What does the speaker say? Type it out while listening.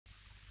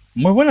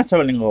Muy buenas,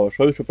 chavalingos.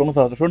 Soy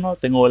supuesto,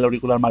 tengo el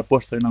auricular mal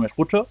puesto y no me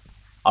escucho.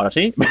 Ahora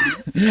sí.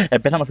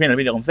 Empezamos bien el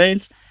vídeo con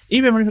fails.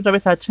 Y bienvenidos otra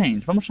vez a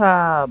Change.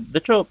 De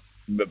hecho,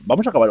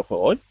 vamos a acabar el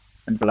juego hoy.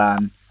 En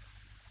plan,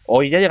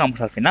 hoy ya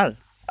llegamos al final.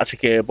 Así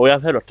que voy a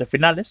hacer los 3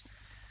 finales.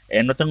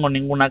 No tengo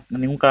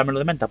ningún caramelo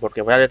de menta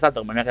porque voy a leer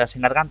tanto que me voy a quedar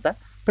sin garganta.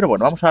 Pero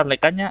bueno, vamos a darle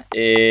caña.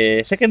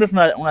 Sé que no es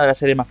una de las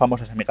series más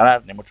famosas en mi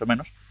canal, ni mucho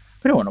menos.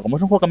 Pero bueno, como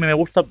es un juego que a mí me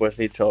gusta, pues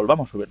he dicho,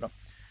 vamos a subirlo.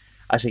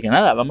 Así que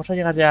nada, vamos a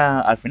llegar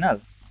ya al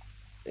final.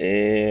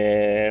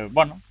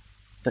 Bueno,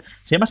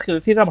 si hay más que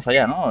decir, vamos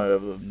allá, ¿no?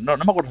 No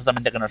me acuerdo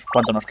exactamente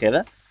cuánto nos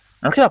queda.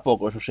 Nos queda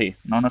poco, eso sí.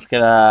 No nos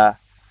queda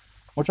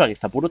mucho. Aquí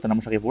está puro,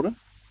 tenemos aquí puro.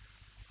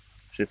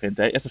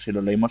 Suficiente. Esto sí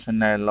lo leímos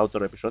en el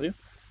otro episodio.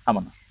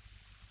 Vámonos.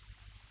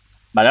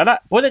 Vale,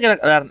 ahora puede que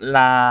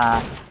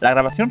la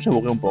grabación se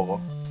bugue un poco.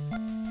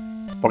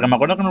 Porque me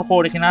acuerdo que en el juego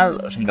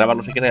original, sin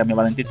grabarlo siquiera, ya me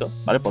va lentito,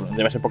 ¿vale?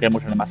 Debe ser porque hay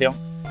mucha animación.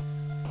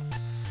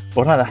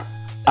 Pues nada,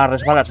 a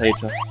resbalar se ha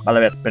dicho. Vale,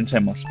 a ver,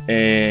 pensemos.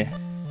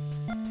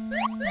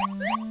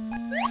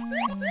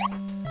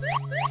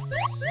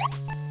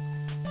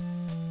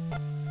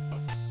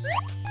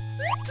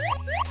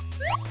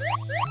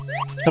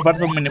 Esto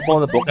parece un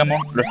minijuego de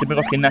Pokémon, los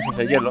típicos gimnasios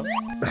de hielo.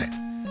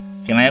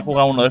 Quien haya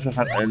jugado uno de esos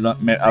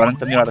habrá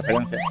entendido la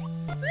referencia.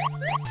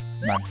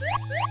 Vale.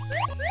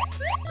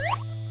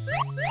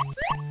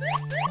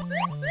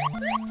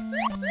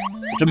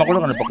 De hecho, me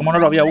acuerdo que en el Pokémon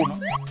no había uno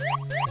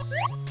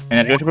en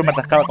el que yo siempre me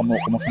atascaba como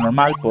su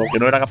normal porque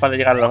no era capaz de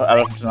llegar a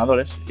los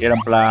entrenadores. Y era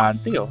en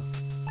plan, tío.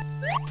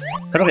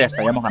 Creo que ya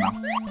está, ya hemos ganado.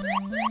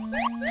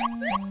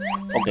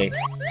 Ok.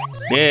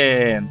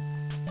 Bien.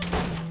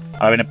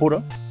 Ahora viene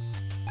puro.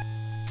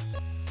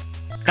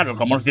 Claro,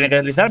 como nos tiene que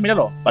deslizar,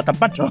 míralo, va tan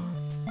pancho.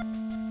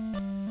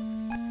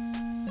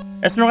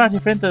 Este lugar es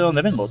diferente de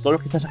donde vengo, todos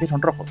los que estás aquí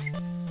son rojos.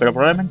 Pero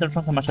probablemente no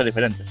son demasiado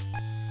diferentes.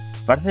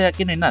 Parece que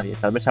aquí no hay nadie,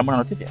 tal vez sean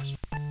buenas noticias.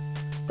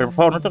 Pero por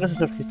favor, no toques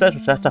estos cristales o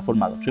serás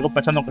transformado. Sigo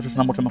pensando que eso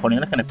suena mucho mejor en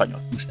inglés que en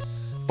español.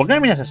 ¿Por qué me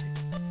miras así?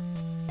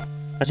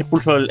 Casi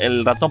pulso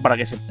el ratón para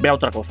que se vea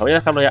otra cosa. Voy a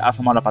dejarlo ya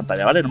asomado a la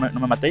pantalla, ¿vale? No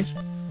me matéis.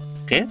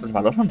 ¿Qué?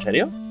 ¿Resbaloso? ¿En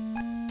serio?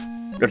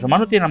 ¿Los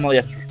humanos tienen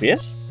almohadillas en sus pies?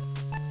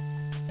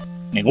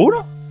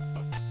 ¿Ninguno?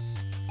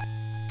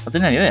 No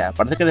tenía ni idea.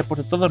 Parece que después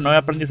de todo no he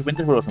aprendido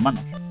suficiente sobre los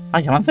humanos.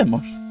 ¡Ay,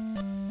 avancemos!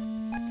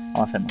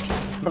 Avancemos.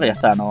 Creo que ya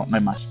está, no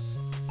hay más.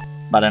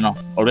 Vale, no.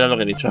 Olvidad lo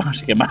que he dicho,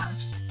 así que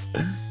más.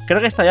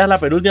 Creo que esta ya es la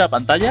penúltima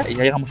pantalla y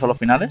ya llegamos a los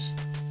finales.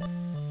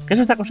 ¿Qué es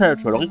esta cosa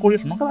del suelo? Qué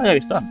curioso, nunca la había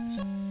visto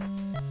antes.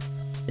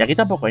 Y aquí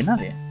tampoco hay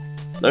nadie.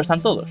 ¿Dónde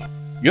están todos?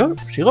 Yo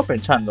sigo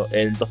pensando.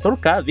 El doctor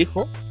K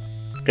dijo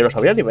que los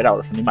había liberado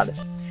los animales.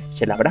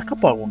 ¿Se le habrá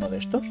escapado alguno de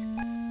estos?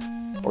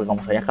 Porque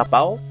como se haya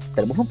escapado,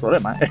 tenemos un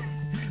problema, ¿eh?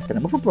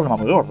 Tenemos un problema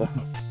muy gordo.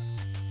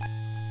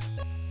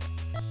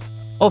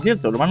 Oh,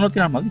 cierto, el humano no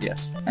tiene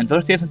armadillas.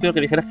 Entonces tiene sentido que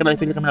dijeras que era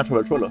difícil caminar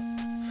sobre el suelo.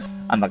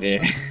 Anda, que...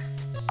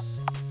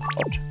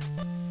 8.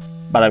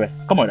 Vale, a ver,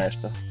 ¿cómo era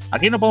esto?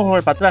 Aquí no podemos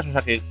volver para atrás, o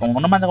sea que como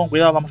no me ande con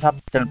cuidado vamos a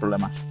tener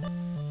problemas.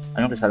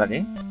 ¿Hay un cristal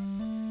aquí?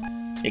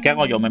 ¿Y qué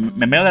hago yo? ¿Me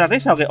meo de la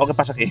risa o qué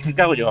pasa aquí?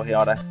 ¿Qué hago yo aquí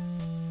ahora?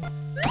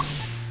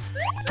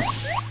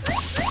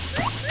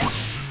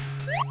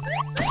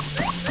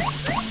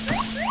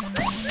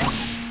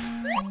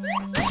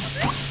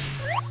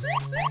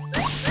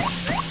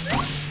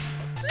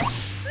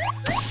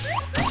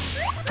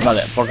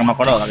 Vale, porque me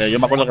acuerdo, que yo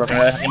me acuerdo que la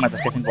primera vez aquí me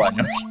atasqué 5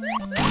 años.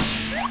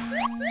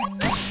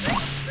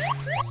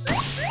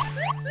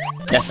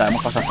 Ya está,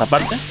 hemos pasado esta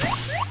parte.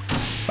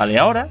 Vale, y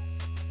ahora...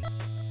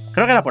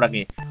 Creo que era por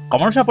aquí.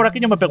 Como no sea por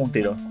aquí, yo me pego un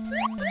tiro.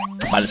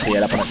 Vale, sí,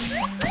 era por aquí.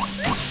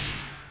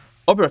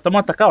 Oh, pero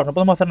estamos atascados, no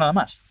podemos hacer nada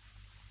más.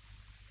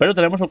 Pero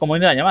tenemos el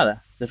comodín de la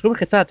llamada. Descubres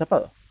que está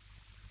atrapado.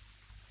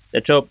 De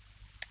hecho,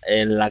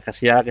 en la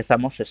casilla en la que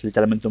estamos es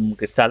literalmente un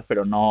cristal,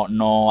 pero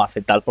no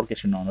hace tal porque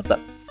si no, no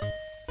tal.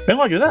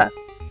 Vengo a ayudar.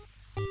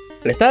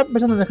 Le estaba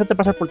pensando en dejarte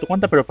pasar por tu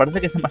cuenta, pero parece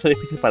que es demasiado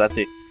difícil para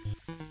ti.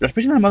 Los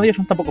pisos de armadillo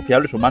son tan poco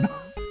fiables, humano.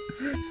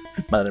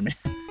 Madre mía.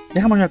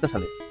 Déjame ayudarte a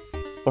salir.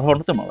 Por favor,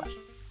 no te muevas.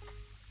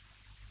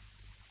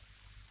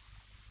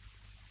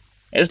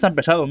 Eres tan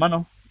pesado,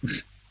 humano.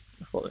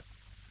 Joder.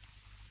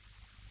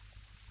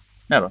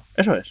 Claro,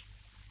 eso es.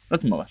 No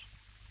te muevas.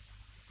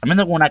 También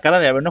tengo una cara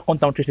de habernos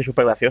contado un chiste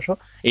súper gracioso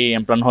y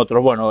en plan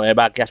nosotros, bueno,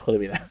 va, qué asco de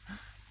vida.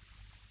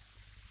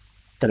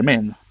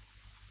 Tremendo.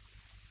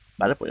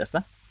 Vale, pues ya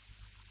está.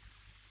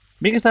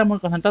 Vi que estabas muy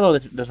concentrado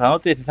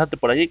desnudándote y deslizándote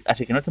por allí,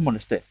 así que no te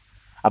molesté.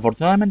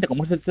 Afortunadamente,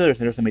 como este sentido de los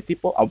escenarios de mi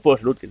tipo, aún puedo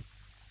ser útil.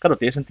 Claro,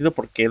 tiene sentido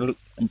porque él,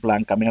 en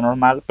plan, camina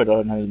normal,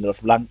 pero en el de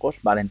los blancos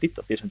va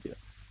lentito, tiene sentido.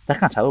 ¿Estás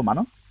cansado,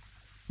 humano?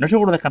 No es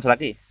seguro descansar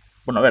aquí.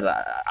 Bueno, a ver,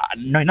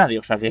 no hay nadie,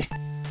 o sea que...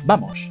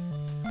 ¡Vamos!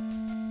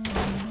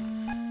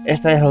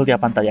 Esta es la última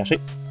pantalla, sí.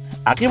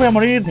 Aquí voy a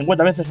morir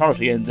 50 veces, no lo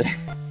siguiente.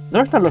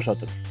 ¿Dónde están los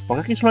otros? ¿Por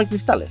qué aquí solo hay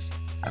cristales?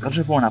 ¿Acaso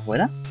se fueron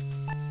afuera?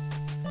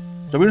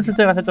 Tuvieron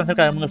suerte de nacer tan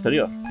cerca del mundo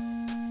exterior.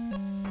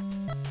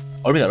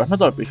 Olvídalo, ¿has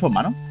notado el piso,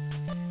 humano?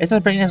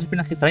 Estas pequeñas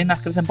espinas cristalinas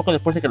crecen poco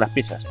después de que las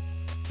pisas.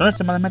 Son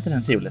extremadamente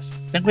sensibles.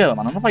 Ten cuidado,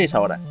 mano, no falles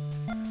ahora.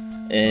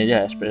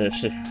 Ya,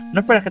 sí.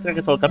 ¿No esperas que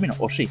traiga todo el camino?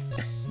 ¿O sí?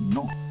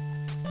 No.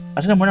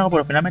 Ha sido muy largo,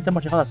 pero finalmente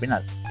hemos llegado al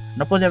final.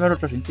 No podría haber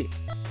otro sin ti.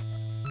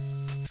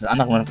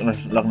 Anda, lo que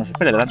nos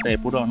espere delante de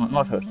puro... No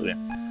lo sabes tú bien.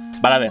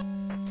 Vale, a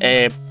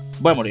ver.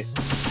 Voy a morir.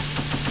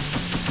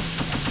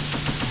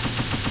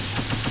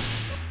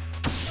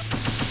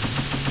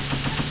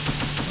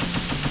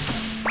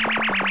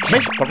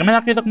 ¿Veis? Porque me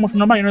he quedado como su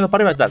normal y no he ido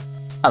para arriba y tal.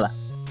 Hala.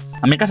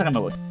 A mi casa que me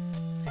voy.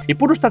 Y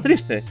puro está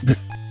triste.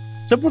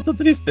 Se ha puesto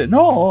triste.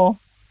 ¡No!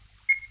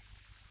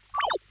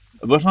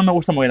 Pues no me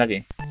gusta morir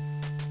aquí.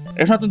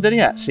 ¿Es una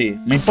tontería? Sí.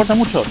 ¿Me importa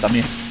mucho?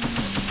 También.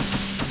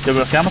 Si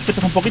nos quedamos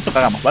quietos un poquito,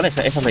 cagamos, ¿vale?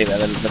 Esa es la idea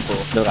del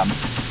juego, del game.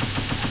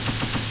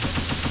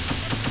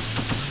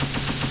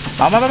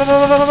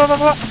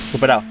 ¡Vamos!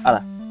 Superado. Hala.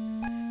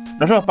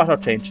 Nos hemos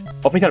pasado change.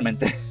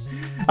 Oficialmente.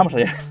 Vamos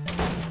allá.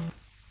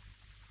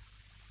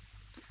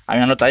 Hay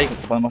una nota ahí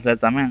que podemos leer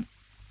también.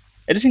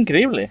 Eres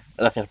increíble.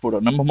 Gracias,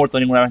 puro. No hemos muerto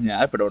ninguna vez ni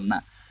nada, pero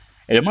nada.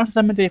 El humano es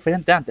totalmente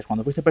diferente antes,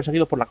 cuando fuiste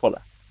perseguido por la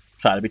cola.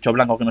 O sea, el bicho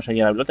blanco que nos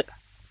seguía en la biblioteca.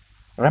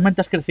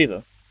 Realmente has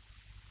crecido.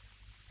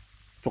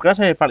 Tu cara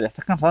se ve pálida,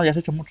 estás cansado y has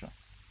hecho mucho.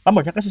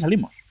 Vamos, ya casi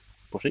salimos.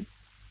 Pues sí.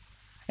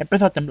 He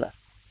empezado a temblar.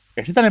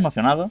 Estoy tan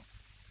emocionado.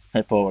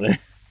 El pobre.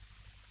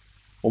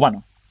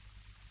 Humano.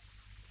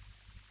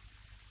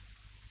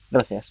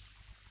 Gracias.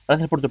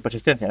 Gracias por tu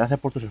persistencia, gracias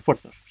por tus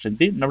esfuerzos. Sin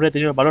ti no habría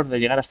tenido el valor de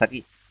llegar hasta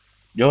aquí.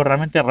 Yo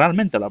realmente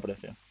lo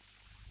aprecio.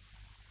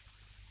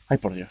 Ay,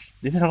 por Dios.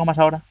 ¿Dices algo más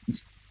ahora?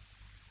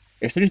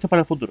 Estoy listo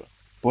para el futuro.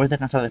 Puedes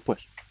descansar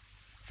después.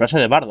 Frase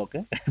de bardo,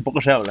 ¿qué?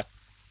 Poco se habla.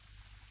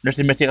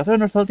 Nuestra investigación es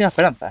nuestra última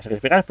esperanza.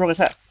 Sacrificar es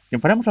progresar.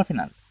 Triunfaremos al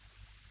final.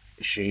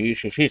 Sí.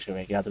 Se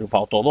ve que ha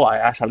triunfado todo.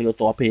 Ha salido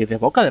todo a pie de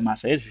boca,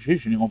 además, ¿eh? Sí,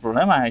 sin ningún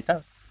problema y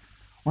tal.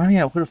 Una línea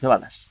de agujeros de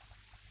balas.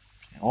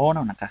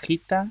 Una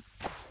cajita.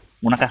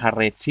 Una caja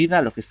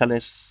rehechida. Los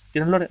cristales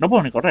tienen lore. No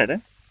puedo ni correr,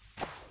 ¿eh?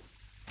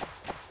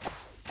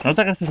 Se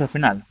nota que esto es el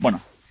final.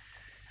 Bueno.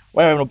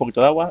 Voy a beber un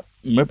poquito de agua.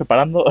 Me voy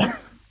preparando.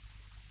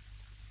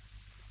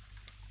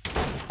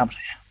 Vamos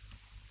allá.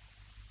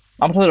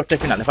 Vamos a ver los 3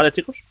 finales, ¿vale,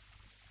 chicos?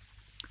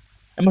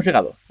 Hemos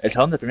llegado. El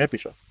salón del primer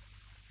piso.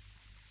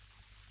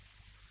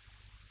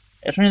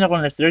 He soñado con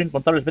el exterior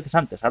incontables veces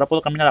antes. Ahora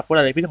puedo caminar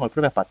afuera del edificio con mis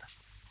propias patas.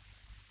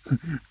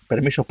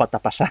 Permiso, pata,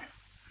 pasar.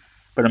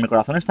 Pero mi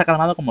corazón está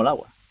calmado como el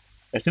agua.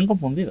 Estoy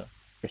confundido.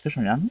 ¿Estoy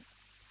soñando?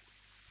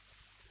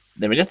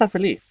 Debería estar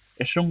feliz.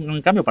 Es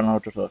un cambio para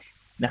nosotros dos.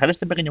 Dejaré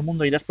este pequeño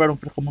mundo e iré a explorar un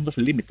fresco mundo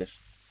sin límites.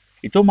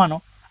 Y tú,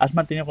 humano, has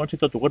mantenido con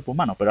éxito tu cuerpo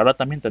humano, pero ahora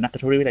también tendrás que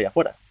sobrevivir allá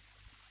afuera.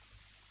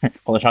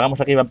 Cuando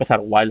salgamos aquí va a empezar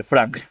Wild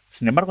Frank.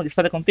 Sin embargo, yo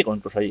estaré contigo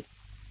incluso allí.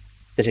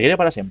 Te seguiré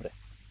para siempre.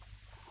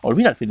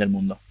 Olvida el fin del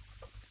mundo.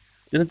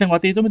 Yo te tengo a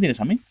ti y tú me tienes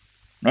a mí.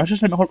 ¿No es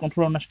ese el mejor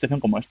consuelo en una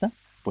situación como esta?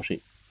 Pues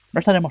sí. No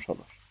estaremos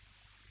solos.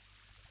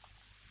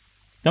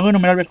 Tengo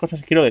innumerables cosas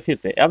que quiero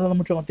decirte. He hablado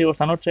mucho contigo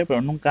esta noche,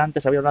 pero nunca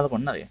antes había hablado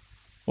con nadie.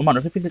 Humano,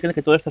 es difícil creer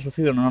que todo esto ha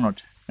sucedido en una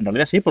noche. En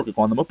realidad sí, porque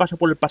cuando me pasé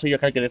por el pasillo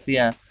aquel que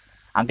decía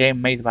A game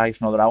made by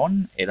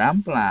Snowdragon, era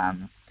en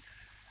plan...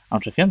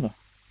 aún se haciendo.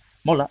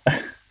 Mola.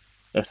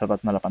 Debe estar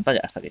tratando la pantalla.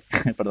 Hasta aquí.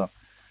 Perdón.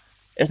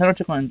 Esta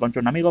noche encontré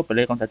un amigo,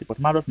 peleé contra tipos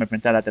malos, me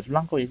enfrenté a látex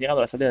blanco y he llegado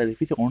a la salida del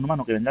edificio con un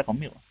humano que vendrá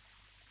conmigo.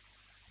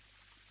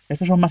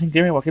 Estos son más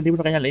increíbles que cualquier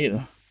libro que haya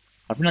leído.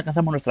 Al fin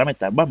alcanzamos nuestra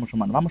meta. Vamos,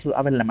 humano, vamos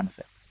a ver el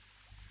amanecer.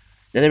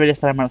 Ya debería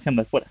estar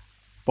amaneciendo de fuera.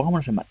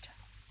 Pongámonos en marcha.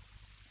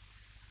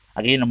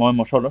 Aquí nos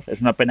movemos solos.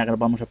 Es una pena que no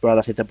podamos explorar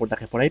las 7 puertas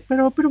que hay por ahí,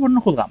 pero bueno,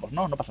 no juzgamos,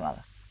 ¿no? No pasa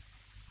nada.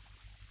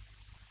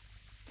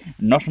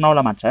 No ha sonado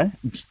la mancha, ¿eh?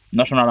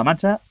 No ha sonado la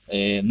mancha.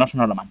 No ha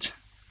sonado la mancha.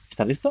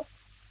 ¿Estás listo?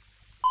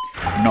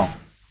 No.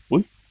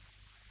 Uy.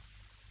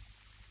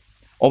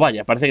 Oh,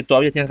 vaya, parece que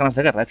todavía tienes ganas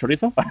de guerra, ¿eh,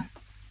 chorizo?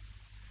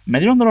 Me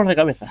dio un dolor de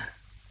cabeza.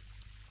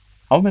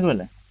 Aún me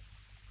duele.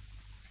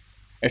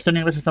 Esto en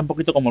inglés está un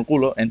poquito como el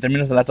culo, en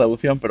términos de la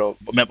traducción, pero...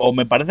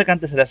 me parece que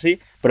antes era así,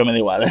 pero me da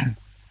igual.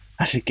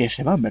 Así que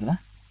se van, ¿verdad?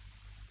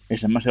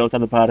 ¿Es demasiado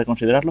tarde para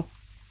reconsiderarlo?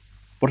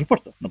 Por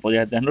supuesto, no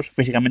podría detenernos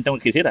físicamente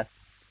aunque quisiera.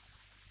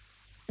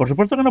 Por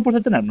supuesto que no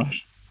puedes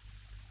detenernos.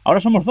 Ahora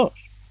somos 2.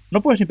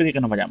 No puedes impedir que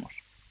nos vayamos.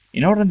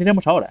 Y no nos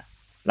rendiremos ahora.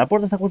 La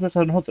puerta está justo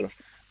detrás de nosotros.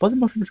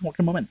 Podemos irnos en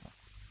cualquier momento.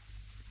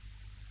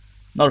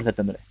 No los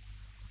detendré.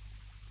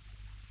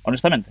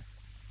 Honestamente.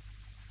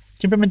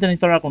 Simplemente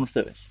necesito hablar con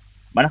ustedes.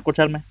 ¿Van a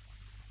escucharme?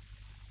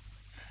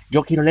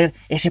 Yo quiero leer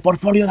ese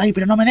portfolio de ahí,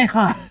 pero no me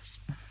dejas.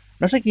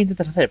 No sé qué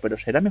intentas hacer, pero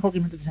será mejor que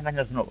me intentes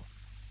engañar de nuevo.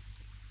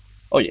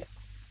 Oye.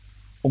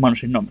 Humano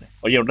sin nombre.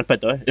 Oye, un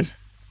respeto, ¿eh?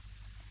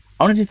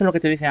 Aún existe lo que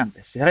te dije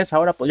antes. Si sales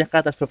ahora, podrías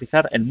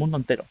catastrofizar el mundo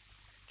entero.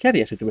 ¿Qué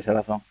harías si tuviese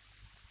razón?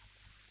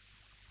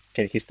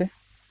 ¿Qué dijiste?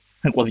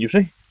 What you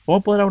say?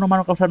 ¿Cómo podrá un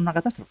humano causar una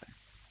catástrofe?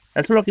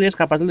 Él solo quería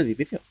escapar del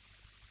edificio.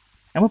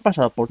 Hemos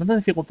pasado por tantas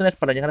dificultades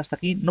para llegar hasta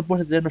aquí, no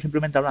puedes detenernos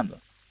simplemente hablando.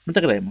 No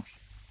te creemos.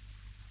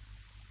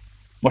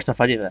 Muestra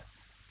fallida.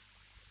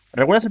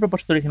 ¿Recuerdas el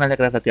propósito original de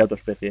crear a ti a tu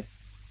especie?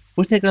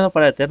 Fuiste creado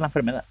para detener la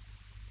enfermedad.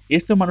 Y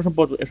este humano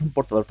es un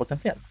portador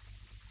potencial.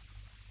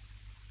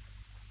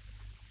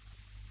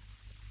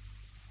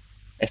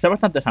 Está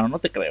bastante sano, no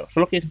te creo.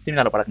 Solo quieres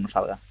intimidarlo para que no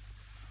salga.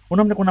 Un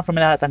hombre con una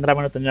enfermedad tan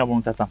grave no tendría una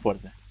voluntad tan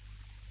fuerte.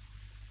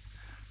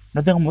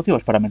 No tengo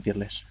motivos para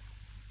mentirles.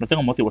 No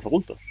tengo motivos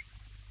ocultos.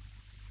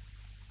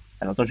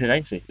 ¿El otro sigue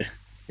ahí? Sí.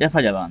 Ya he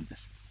fallado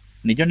antes.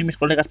 Ni yo ni mis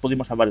colegas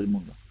pudimos salvar el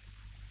mundo.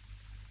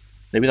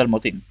 Debido al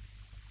motín.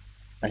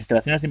 Las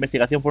instalaciones de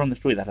investigación fueron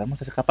destruidas, las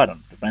muestras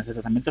escaparon, los planes de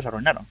tratamiento se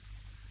arruinaron.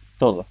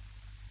 Todo.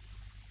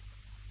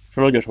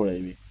 Solo yo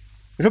sobreviví.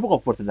 Es un poco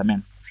fuerte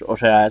también. O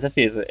sea, es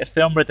decir,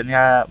 este hombre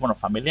tenía, bueno,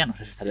 familia, no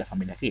sé si estaría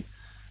familia aquí.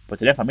 Pues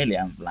tenía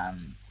familia, en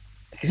plan...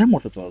 Es que se ha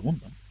muerto todo el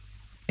mundo.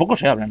 Poco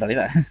se habla, en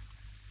realidad.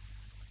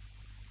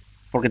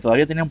 Porque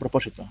todavía tenía un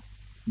propósito.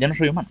 Ya no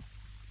soy humano.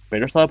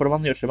 Pero he estado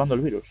probando y observando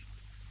el virus.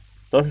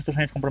 Todos estos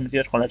años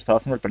comprometidos con la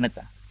restauración del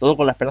planeta. Todo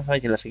con la esperanza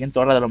de que la siguiente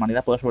hora de la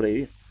humanidad pueda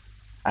sobrevivir.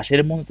 Así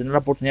el mundo tendrá la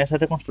oportunidad de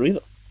ser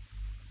reconstruido.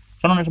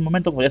 Solo en ese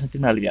momento podría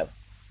sentirme aliviado.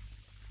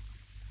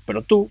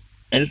 Pero tú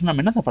eres una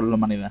amenaza para la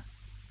humanidad.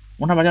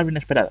 Una variable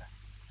inesperada.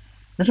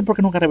 No sé por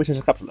qué nunca revisé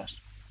esas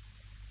cápsulas.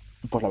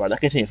 Pues la verdad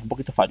es que sí, es un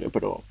poquito fallo,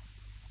 pero...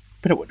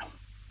 Pero bueno,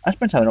 ¿has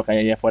pensado en lo que hay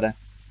allá afuera?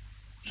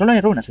 Solo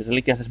hay ruinas y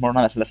reliquias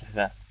desmoronadas en la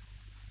sociedad.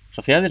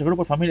 Sociedades,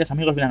 grupos, familias,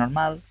 amigos, vida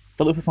normal...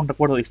 Todo eso es un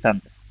recuerdo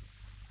distante.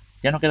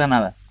 Ya no queda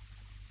nada.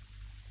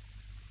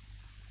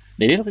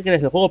 Dirías lo que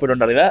quieres del juego, pero en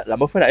realidad la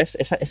atmósfera es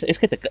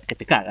que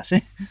te cagas,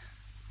 ¿eh?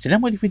 Sería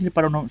muy difícil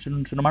para un ser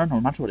humano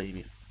normal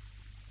sobrevivir.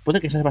 Puede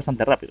que seas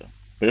bastante rápido,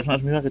 pero eso no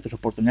significa que tus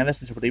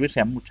oportunidades de sobrevivir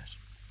sean muchas.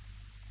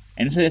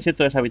 En ese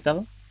desierto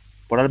deshabitado,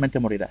 probablemente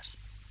morirás.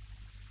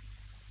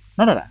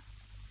 No lo hará,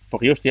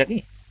 porque yo estoy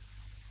aquí.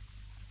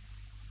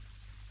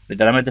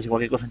 Literalmente, si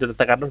cualquier cosa intenta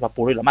atacarnos, va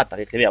puro y la mata.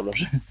 ¿Qué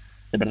diablos?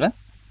 ¿De verdad?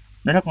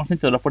 No era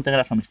consciente de lo fuerte que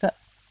era su amistad.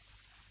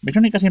 Mis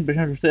únicas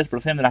impresiones de ustedes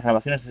proceden de las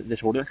grabaciones de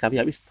seguridad que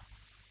había visto.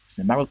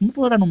 Sin embargo, ¿cómo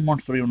podrán un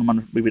monstruo y un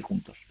humano vivir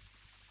juntos?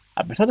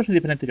 A pesar de su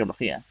diferente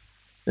ideología,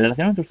 la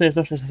relación entre ustedes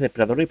dos es de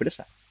depredador y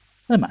presa.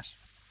 Además,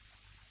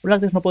 un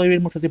lácteos no puede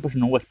vivir mucho tiempo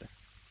sin un huésped.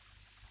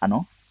 ¿Ah,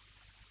 no?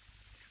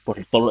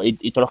 Pues todos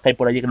los que hay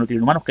por allí que no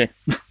tienen humanos, ¿qué?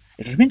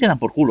 Esos bien quedan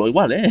por culo,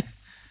 igual, ¿eh?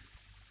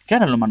 ¿Qué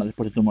harán los humanos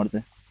después de tu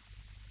muerte?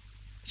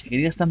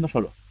 Seguiría estando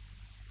solo.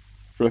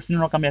 Su destino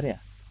no cambiaría.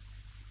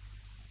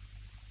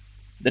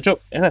 De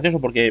hecho, es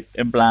gracioso porque,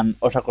 en plan,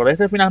 ¿os acordáis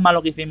del final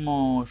malo que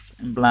hicimos?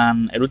 En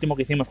plan, el último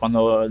que hicimos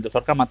cuando el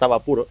Dr. K mataba a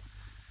Puro.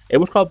 He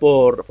buscado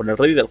por el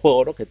Reddit del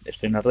juego, ¿no? Que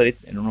estoy en el Reddit,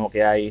 en uno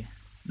que hay...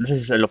 No sé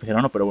si es el oficial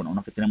o no, pero bueno,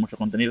 uno que tiene mucho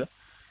contenido.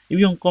 Y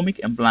vi un cómic,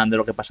 en plan, de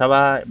lo que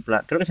pasaba, en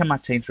plan, creo que se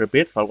llama Chains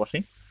Rebirth o algo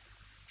así.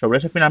 Sobre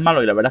ese final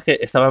malo, y la verdad es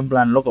que estaba en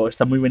plan loco,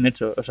 está muy bien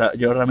hecho. O sea,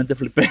 yo realmente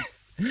flipé.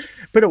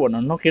 Pero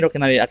bueno, no quiero que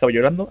nadie acabe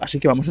llorando, así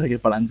que vamos a seguir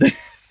para adelante.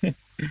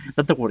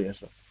 Tanto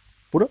curioso.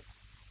 ¿Puro?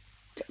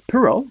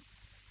 ¿Puro?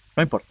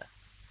 No importa.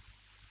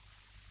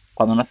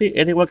 Cuando nací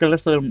era igual que el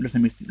resto de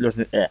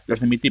los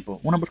de mi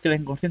tipo, una búsqueda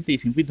inconsciente y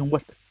sin fin de un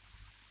huésped.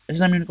 Ese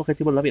era mi único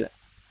objetivo en la vida.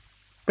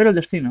 Pero el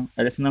destino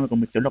me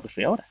convirtió en lo que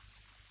soy ahora.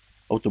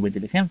 Obtuve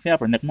inteligencia,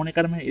 aprendí a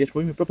comunicarme y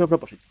descubrí mi propio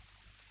propósito.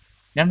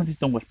 Ya no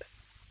necesito un huésped.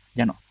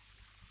 Ya no.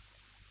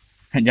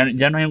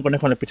 Ya no hay un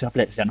conejo en el Pizza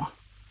Plex, ya no.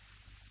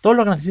 Todo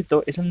lo que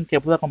necesito es alguien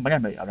que pueda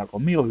acompañarme, hablar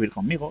conmigo, vivir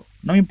conmigo.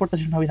 No me importa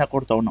si es una vida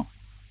corta o no.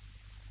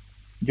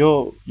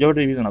 Yo he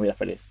vivido una vida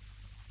feliz.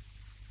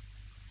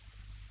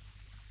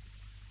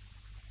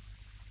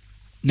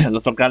 Al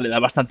doctor K le da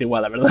bastante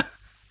igual, la verdad.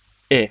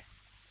 He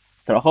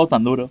trabajado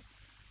tan duro,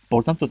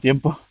 por tanto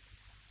tiempo,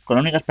 con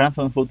la única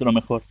esperanza de un futuro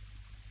mejor.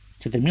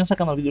 Si termino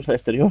sacando el virus al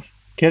exterior,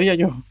 ¿qué haría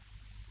yo?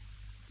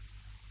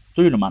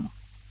 Soy un humano.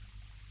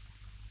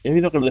 He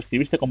oído que lo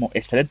describiste como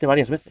excelente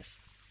varias veces.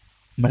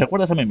 Me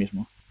recuerdas a mí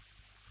mismo.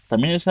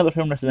 También he deseado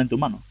ser un excelente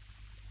humano.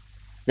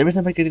 Debes de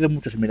haber querido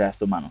mucho similar a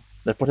este humano.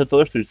 Después de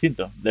todo es tu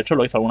instinto. De hecho,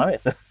 lo hizo alguna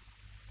vez.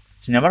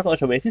 Sin embargo,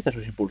 desobedeciste a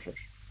sus impulsos.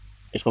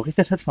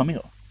 Escogiste ser su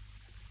amigo.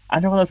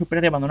 Has logrado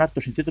superar y abandonar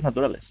tus instintos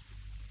naturales.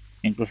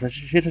 Incluso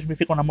si eso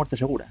significa una muerte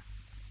segura.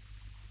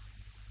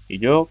 Y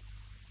yo...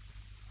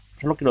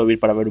 solo quiero vivir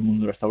para ver un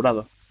mundo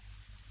restaurado.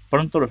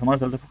 Pronto los humanos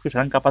del refugio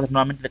serán capaces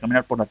nuevamente de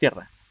caminar por la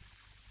Tierra.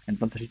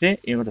 Entonces iré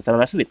y contactar a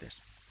las élites.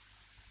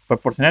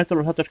 Proporcionar todos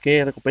los datos que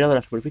he recuperado de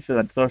la superficie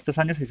durante todos estos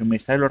años y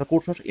suministrar los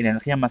recursos y la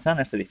energía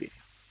almacenada en este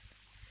edificio.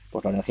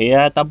 Pues la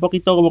energía está un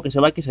poquito como que se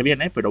va y que se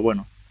viene, pero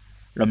bueno.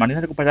 La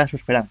humanidad recuperará su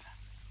esperanza.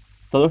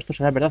 Todo esto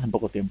será verdad en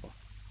poco tiempo.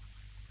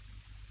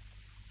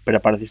 Pero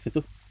apareciste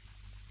tú.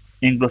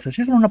 Incluso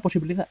si es solo una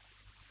posibilidad.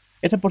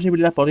 Esa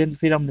posibilidad podría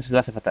inducir a un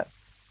desenlace fatal.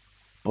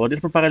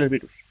 Podrías propagar el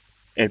virus.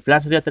 El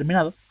plan sería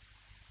terminado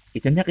y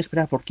tendría que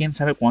esperar por quién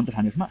sabe cuántos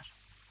años más.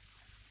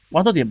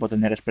 ¿Cuánto tiempo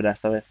tendría que esperar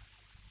esta vez?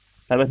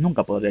 Tal vez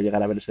nunca podría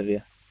llegar a ver ese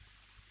día.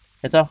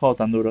 He trabajado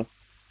tan duro,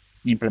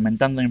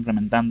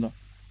 implementando,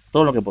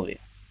 todo lo que podía.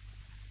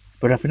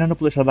 Pero al final no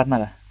pude salvar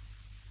nada.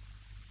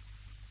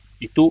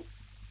 ¿Y tú,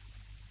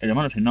 el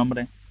humano sin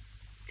nombre,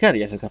 qué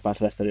harías escapar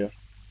al exterior?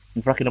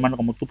 Un frágil humano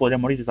como tú podría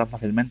morir tan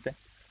fácilmente.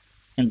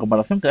 En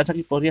comparación, quedarse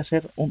aquí podría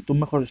ser tu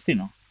mejor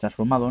destino,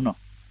 transformado o no.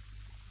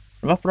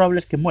 Lo más probable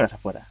es que mueras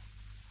afuera.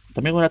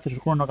 Tu amigo del Atlas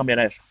Oscuro no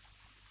cambiará eso.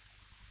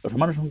 Los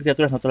humanos son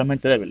criaturas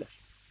naturalmente débiles.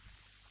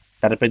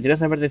 Te arrepentirás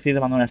de haber decidido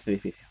abandonar este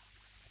edificio.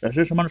 Los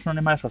seres humanos son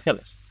animales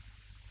sociales.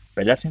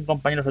 Pelear sin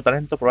compañeros o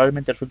talento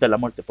probablemente resulte en la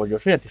muerte. Pues yo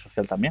soy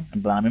antisocial también.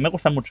 En plan, a mí me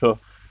gusta mucho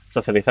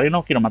socializar y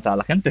no quiero matar a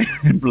la gente.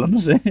 En plan,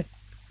 no sé.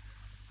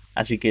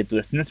 Así que tu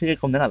destino sigue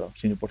condenado,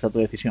 sin importar tu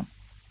decisión.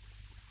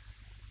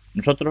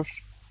 Nosotros,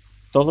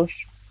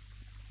 todos,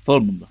 todo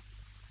el mundo.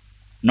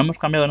 No hemos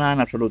cambiado nada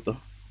en absoluto.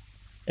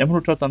 Hemos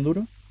luchado tan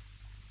duro,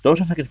 todos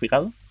se han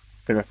sacrificado,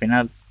 pero al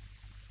final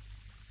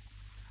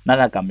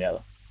nada ha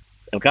cambiado.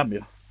 El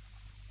cambio.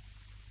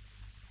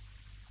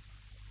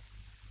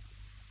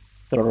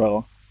 Te lo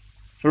ruego.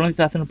 Solo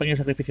necesitas hacer un pequeño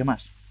sacrificio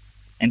más.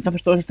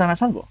 Entonces todos están a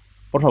salvo.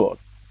 Por favor.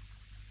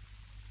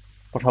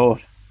 Por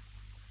favor.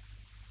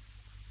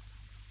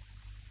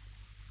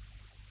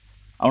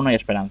 Aún no hay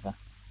esperanza.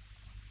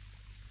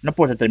 No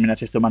puedes determinar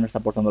si este humano está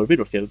portando el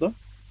virus, ¿cierto?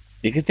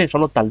 Dijiste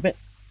solo tal vez.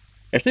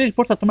 Estoy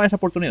dispuesto a tomar esa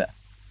oportunidad.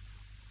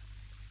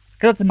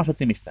 Quédate más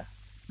optimista.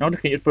 ¿No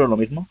crees que yo espero lo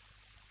mismo?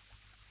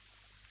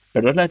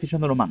 Pero es la decisión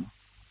del humano.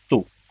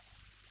 Tú.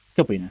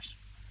 ¿Qué opinas?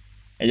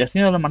 El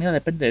destino de la humanidad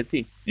depende de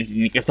ti.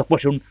 Ni que esto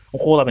fuese un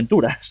juego de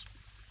aventuras.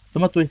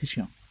 Toma tu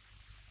decisión.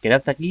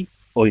 Quedarte aquí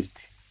o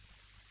irte.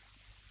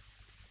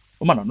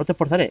 Humano, no te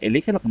forzaré.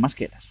 Elige lo que más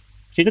quieras.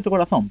 Sigue tu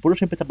corazón. Puro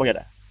siempre te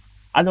apoyará.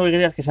 Haz lo que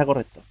creas que sea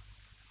correcto.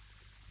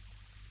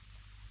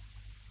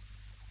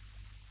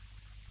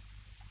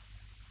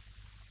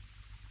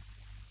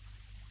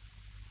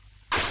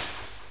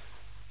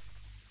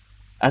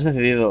 Has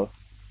decidido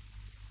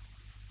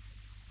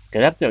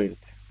quedarte o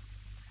irte.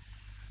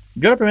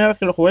 Yo la primera vez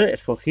que lo jugué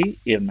escogí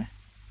irme.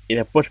 Y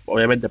después,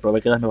 obviamente,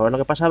 probé quedarme para ver lo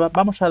que pasaba.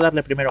 Vamos a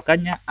darle primero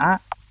caña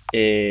a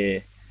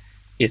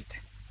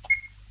irte.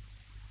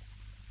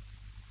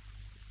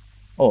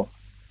 Oh.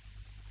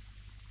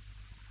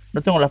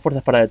 No tengo las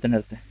fuerzas para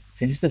detenerte.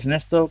 Si insistes en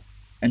esto,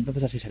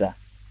 entonces así será.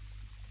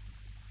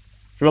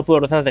 Solo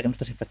puedo rezar de que no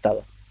estés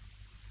infectado.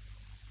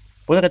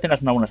 Puede que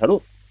tengas una buena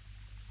salud.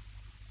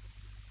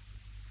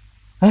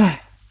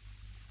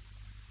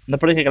 No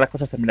predije que las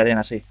cosas terminarían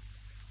así.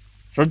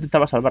 Solo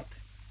intentaba salvarte.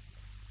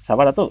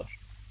 Salvar a todos.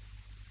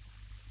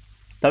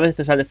 Tal vez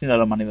este sea el destino de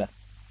la humanidad.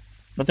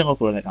 No tengo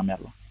poder de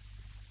cambiarlo.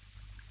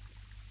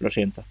 Lo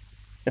siento.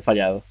 He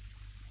fallado.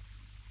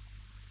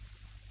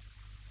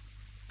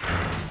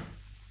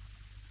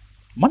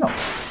 Humano.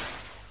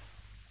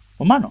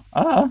 Humano.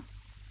 Ah.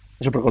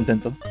 Estoy súper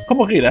contento.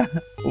 ¿Cómo gira?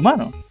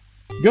 Humano.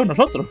 Yo,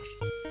 nosotros.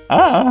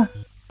 Ah.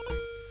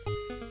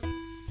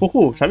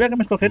 Juju, sabía que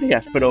me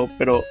escogerías, pero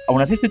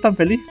aún así estoy tan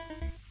feliz.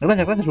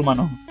 Gracias,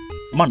 humano.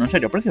 Humano, en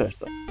serio, aprecio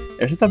esto.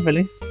 Estoy tan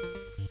feliz.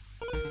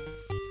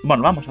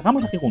 Bueno, vamos,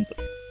 hagamos aquí juntos.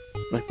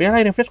 Respirar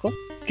aire fresco.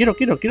 Quiero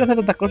hacer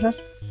tantas cosas.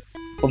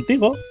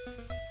 Contigo.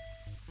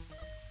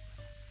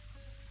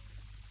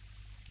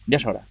 Ya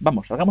es hora.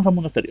 Vamos, salgamos al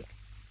mundo exterior.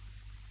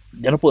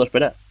 Ya no puedo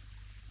esperar.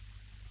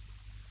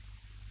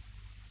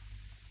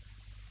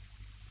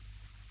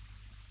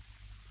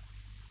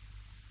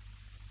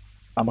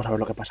 Vamos a ver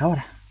lo que pasa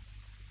ahora.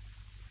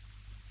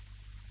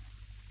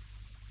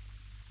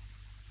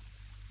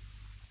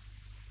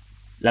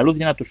 La luz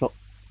llena tus ojos.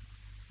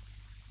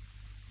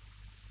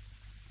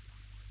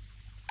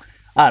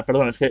 Ah,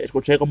 perdón, es que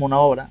escuché como una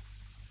obra.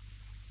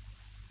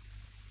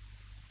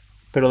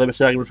 Pero debe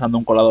ser alguien usando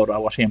un colador o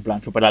algo así, en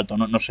plan, súper alto,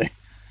 no sé.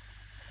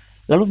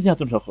 La luz llena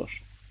tus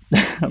ojos.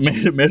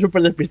 me he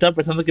súper despistado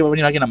pensando que iba a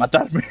venir alguien a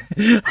matarme.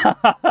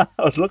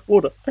 Os lo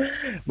juro.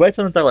 Voy a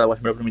echar un trago de agua,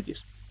 si me lo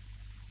permitís.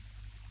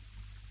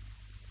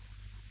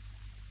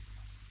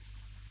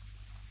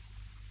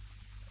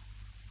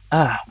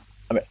 A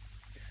ver.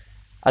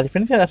 A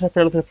diferencia de las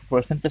luces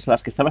fluorescentes a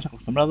las que estabas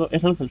acostumbrado,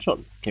 es la luz del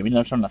sol, que viene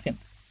del sol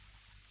naciente.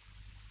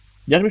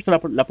 Ya has visto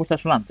la puesta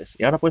del sol antes,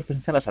 y ahora puedes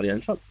presenciar la salida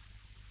del sol.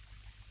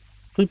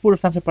 Tú y Puro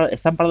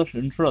están parados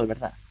en un suelo de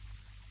verdad.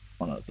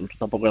 Bueno,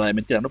 tampoco era de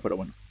mentira, ¿no? Pero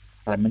bueno,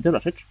 realmente lo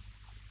has hecho.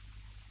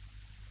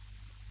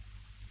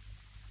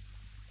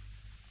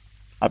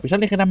 Al pisar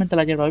ligeramente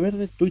la hierba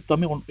verde, tú y tu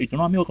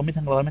nuevo amigo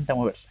comienzan gradualmente a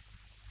moverse.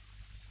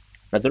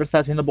 La torre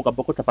está siendo poco a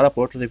poco tapada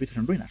por otros edificios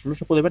en ruinas. Solo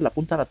se puede ver la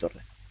punta de la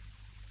torre.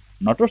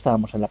 Nosotros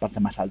estábamos en la parte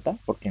más alta,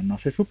 porque no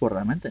se supo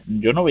realmente.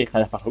 Yo no veía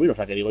escaleras para subir, o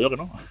sea que digo yo que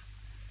no.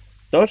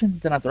 Todo se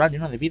siente natural,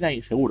 lleno de vida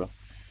y seguro.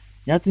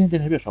 Ya no te sientes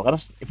nervioso,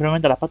 agarras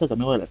firmemente la pata de tu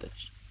amigo de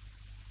látex.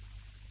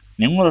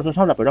 Ninguno de los dos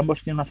habla, pero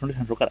ambos tienen una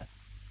sonrisa en su cara.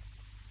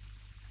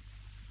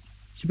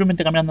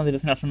 Simplemente caminando en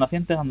dirección al sol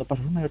naciente, dando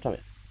pasos una y otra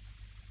vez.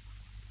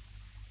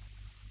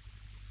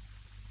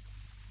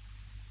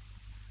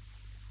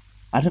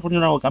 Has recorrido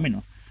un largo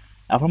camino.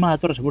 La forma de la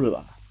torre se vuelve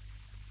vaga.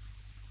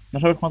 No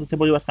sabes cuánto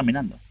tiempo llevas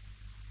caminando.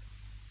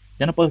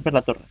 Ya no puedes ver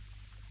la torre.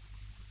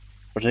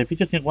 Los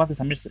edificios circundantes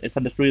también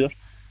están destruidos,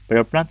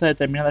 pero plantas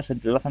determinadas se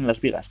entrelazan en las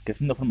vigas,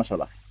 creciendo de forma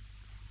salvaje.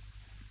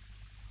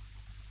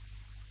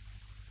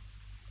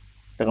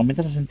 Te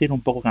comienzas a sentir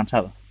un poco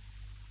cansado.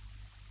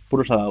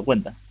 Puro se ha dado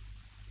cuenta.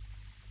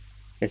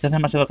 Estás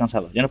demasiado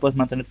cansado, ya no puedes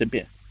mantenerte en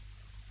pie.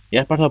 Y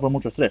has pasado por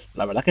mucho estrés,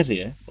 la verdad que sí,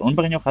 ¿eh? Con un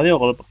pequeño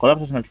jadeo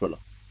colapsas en el suelo.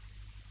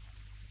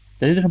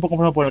 Te sientes un poco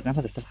enfermo por el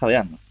cansancio, estás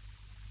jadeando.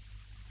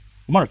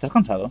 Bueno, ¿estás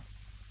cansado?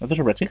 No te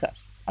sobreexijas.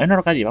 Hay una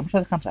roca allí, vamos a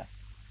descansar.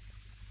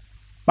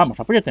 Vamos,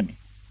 apóyate en mí.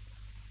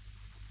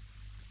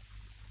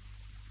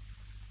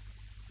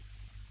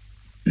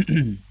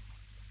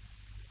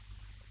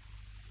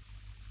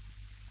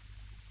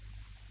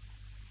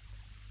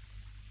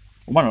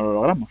 Bueno, lo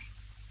logramos.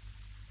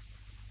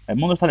 El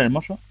mundo es tan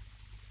hermoso.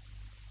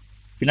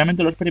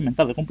 Finalmente lo he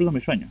experimentado, he cumplido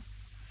mi sueño.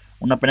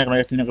 Una pena que no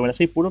hayas tenido que ver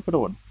así puro, pero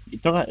bueno. Y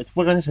todo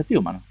fue gracias a ti,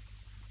 humano.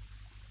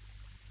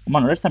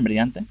 Humano, eres tan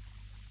brillante.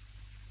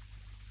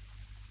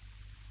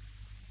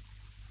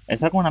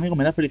 Estar con un amigo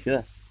me da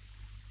felicidad.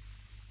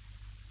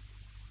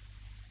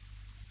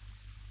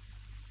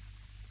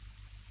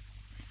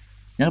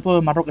 Ya no puedo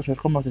ver más roques o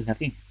escombros desde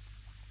aquí.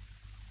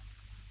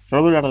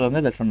 Solo veo la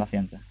redondez del sol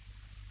naciente.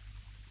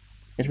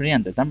 Es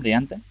brillante, tan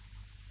brillante.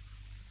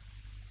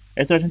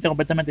 Esto se siente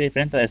completamente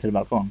diferente desde el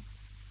balcón.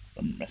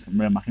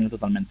 Me lo imagino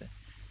totalmente.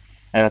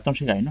 El ratón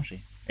sigue ahí, no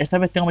sé. Esta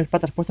vez tengo mis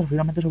patas puestas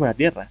firmemente sobre la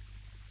tierra.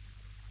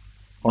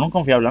 Con un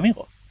confiable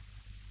amigo.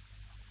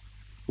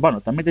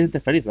 Humano, también te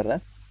sientes feliz,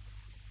 ¿verdad?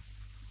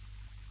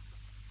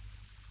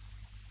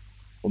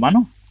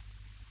 ¿Humano?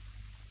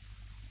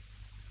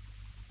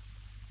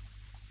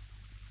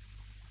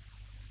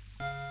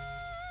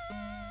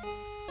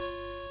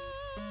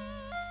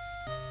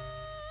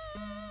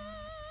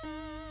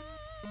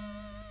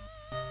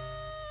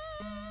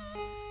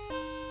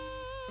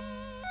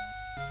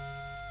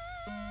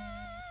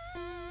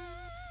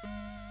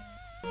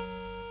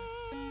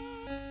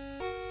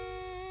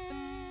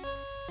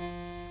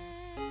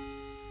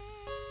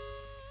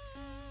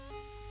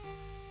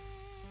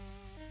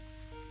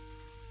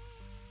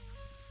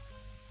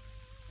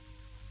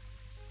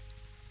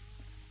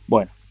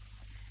 Bueno.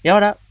 Y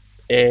ahora,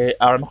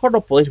 a lo mejor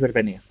lo podéis ver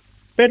venir.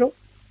 Pero,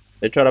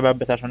 de hecho ahora va a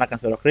empezar a sonar la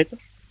canción de los créditos.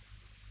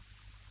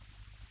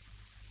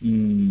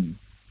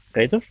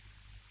 ¿Créditos?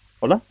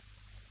 ¿Hola?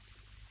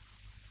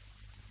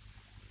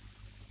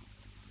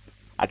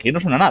 Aquí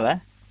no suena nada,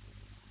 ¿eh?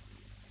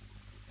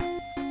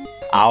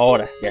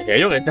 Ahora, ya decía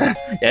yo que,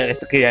 ya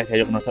decía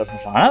yo que no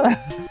suena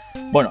nada.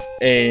 Bueno,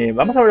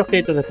 vamos a ver los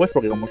créditos después,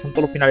 porque como son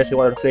todos los finales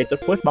iguales los créditos,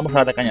 pues vamos a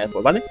darle caña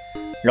después, ¿vale?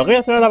 Lo que voy a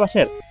hacer ahora va a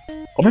ser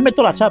comerme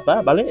toda la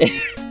chapa, ¿vale?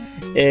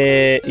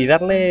 Y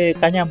darle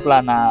caña en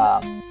plan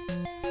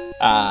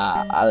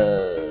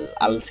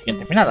al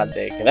siguiente final, al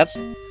de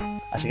quedarse.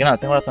 Así que nada,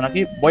 tengo la zona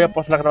aquí, voy a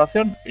pausar la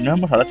grabación y nos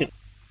vemos ahora, chicos.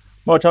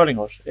 Bueno,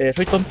 chavalingos,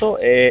 soy tonto,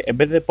 en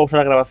vez de pausar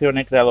la grabación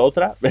he creado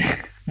otra.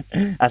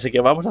 Así que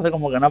vamos a hacer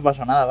como que no ha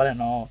pasado nada, ¿vale?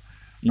 No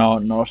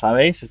lo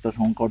sabéis, esto es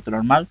un corte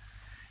normal.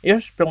 Y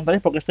os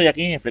preguntaréis por qué estoy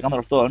aquí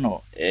explicándolos todo de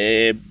nuevo.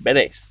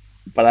 Veréis,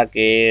 para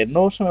que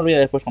no se me olvide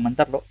después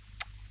comentarlo,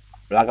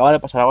 lo que acaba de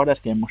pasar ahora es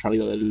que hemos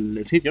salido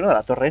del sitio, ¿no? De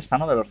la torre esta,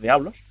 ¿no? De los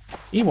diablos.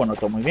 Y bueno,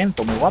 todo muy bien,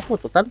 todo muy guapo,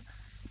 total.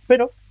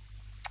 Pero,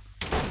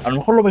 a lo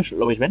mejor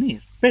lo veis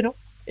venir, pero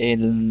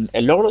el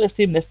logro de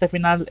Steam de este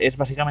final es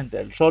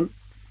básicamente el sol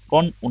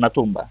con una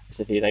tumba. Es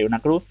decir, hay una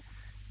cruz.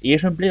 Y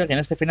eso implica que en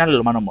este final el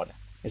humano muere.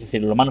 Es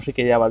decir, el humano sí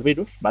que llevaba el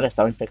virus, ¿vale?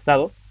 Estaba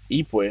infectado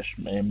y pues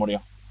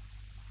murió.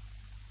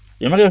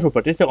 Yo me quedé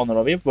súper triste cuando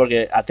lo vi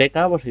porque até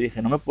cabos y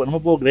dije, no me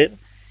puedo creer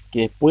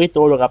que después de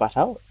todo lo que ha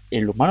pasado,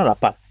 el humano la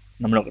paz.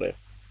 No me lo creo.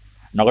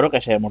 No creo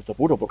que sea muerto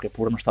puro, porque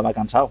puro no estaba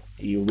cansado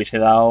y hubiese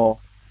dado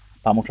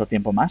para mucho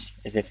tiempo más.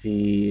 Es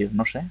decir,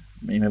 no sé,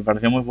 y me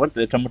pareció muy fuerte.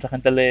 De hecho, a mucha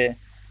gente le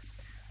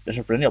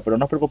sorprendió, pero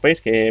no os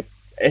preocupéis que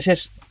ese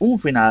es un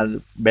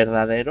final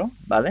verdadero,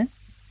 ¿vale?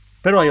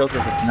 Pero hay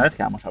otros finales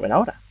que vamos a ver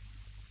ahora.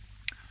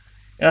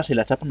 Y ahora sí,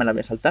 la chapa me la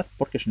voy a saltar,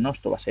 porque si no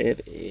esto va a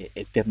ser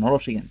eterno lo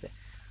siguiente.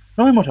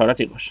 Nos vemos ahora,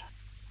 chicos.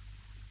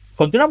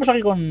 Continuamos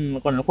aquí con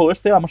el juego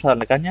este, vamos a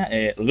darle caña.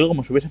 Lo digo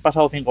como si hubiesen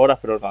pasado 5 horas,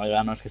 pero en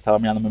realidad no, es que estaba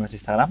mirando memes de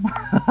Instagram.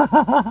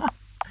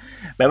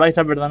 Me vais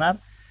a perdonar,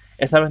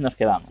 esta vez nos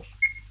quedamos.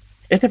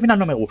 Este final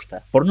no me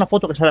gusta, por una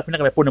foto que sale al final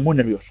que me pone muy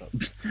nervioso.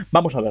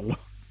 Vamos a verlo.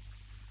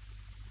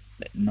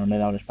 No le he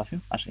dado el espacio,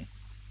 así.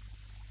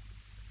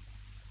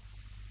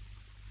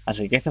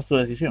 Así que esta es tu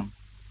decisión.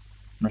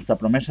 Nuestra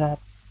promesa...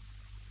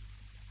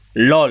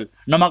 ¡LOL!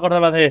 No me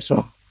acordaba de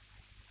eso.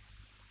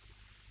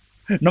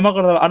 No me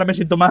acordaba. Ahora me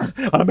siento mal.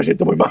 Ahora me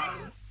siento muy mal.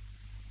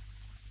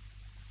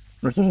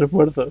 Nuestros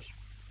esfuerzos.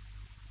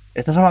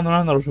 Estás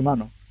abandonando a los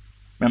humanos.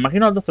 Me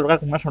imagino al Dr. Gar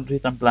con una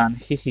sonrisita en plan...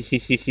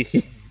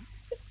 Jijijijiji.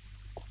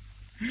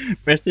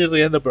 Me estoy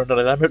riendo, pero en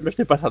realidad me lo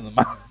estoy pasando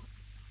mal.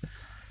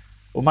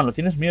 Humano,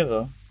 ¿tienes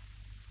miedo?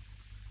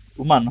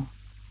 Humano.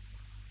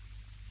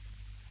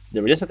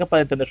 Debería ser capaz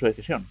de entender su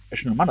decisión.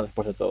 Es un humano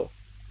después de todo.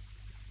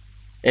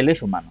 Él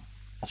es humano,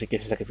 así que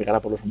se sacrificará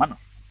por los humanos.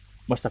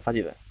 Muestra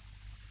fallida.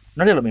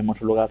 No haría lo mismo en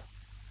su lugar.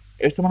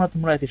 Este humano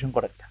tomó la decisión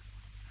correcta.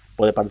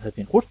 Puede parecerte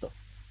injusto,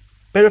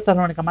 pero esta es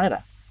la única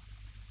manera.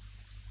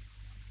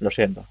 Lo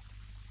siento.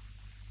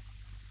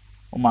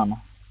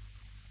 Humano.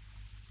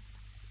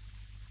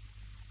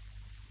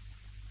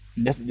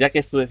 Ya que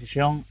es tu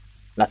decisión,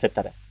 la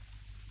aceptaré.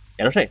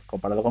 Ya lo sé,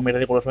 comparado con mi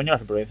ridículo sueño, la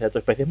supervivencia de tu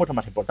especie es mucho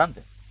más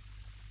importante.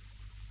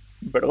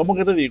 Pero ¿cómo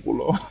que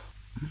ridículo?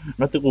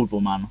 No te culpo,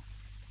 humano.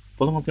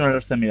 Puedo continuar el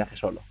resto de mi viaje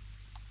solo.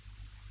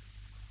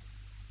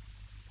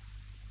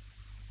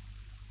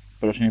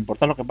 Pero sin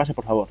importar lo que pase,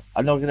 por favor,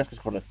 haz lo que creas que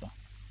es correcto.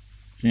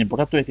 Sin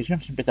importar tu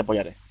decisión, siempre te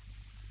apoyaré.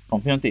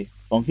 Confío en ti.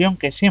 Confío en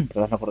que siempre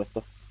harás lo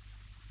correcto.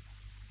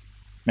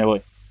 Me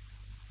voy.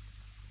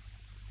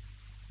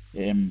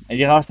 He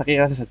llegado hasta aquí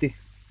gracias a ti.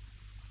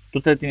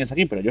 Tú te detienes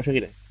aquí, pero yo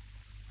seguiré.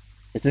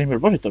 Este es mi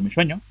propósito, mi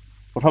sueño.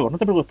 Por favor, no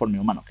te preocupes por mí,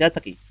 humano. Quédate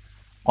aquí.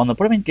 Cuando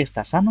prueben que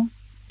estás sano,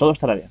 todo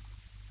estará bien.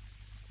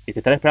 Y te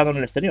estaré esperando en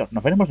el exterior.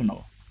 Nos veremos de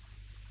nuevo.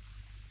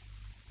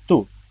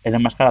 Tú, el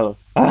enmascarado.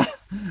 ¡Ah!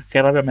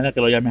 Qué rabia me da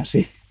que lo llame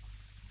así.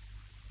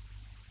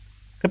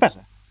 ¿Qué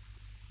pasa?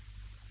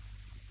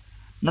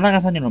 No le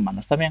hagas daño a un humano,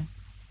 está bien.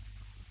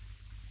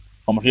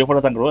 Como si yo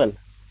fuera tan cruel.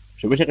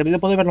 Si hubiese querido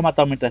poder haberlo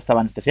matado mientras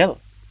estaba anestesiado.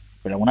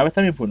 Pero alguna vez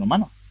también fui un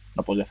humano.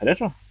 No podía hacer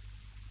eso.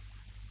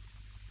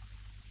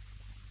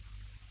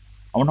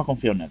 Aún no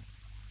confío en él.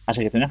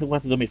 Así que tendrás que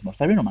curarte tú mismo.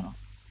 ¿Está bien, humano?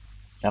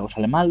 Si algo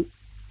sale mal,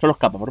 solo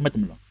escapa,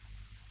 prométemelo.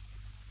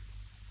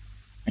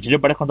 ¿En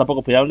serio parezco tan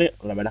poco fiable?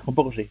 La verdad es que un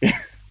poco sí.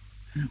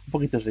 Un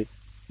poquito sí.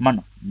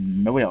 Mano,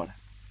 me voy ahora.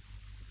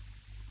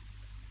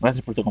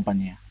 Gracias por tu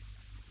compañía.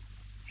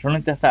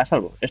 Solamente está a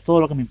salvo. Es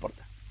todo lo que me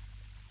importa.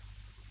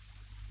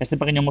 Este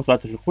pequeño monstruo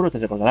alto y oscuro te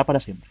recordará para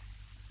siempre.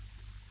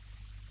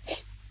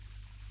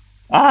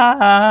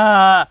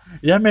 ¡Ah!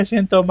 Ya me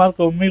siento mal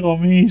conmigo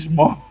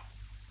mismo.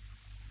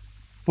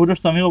 Puro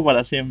es tu amigo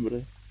para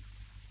siempre.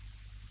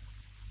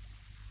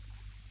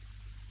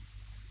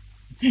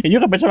 Y yo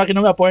que pensaba que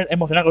no me iba a poder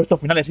emocionar con estos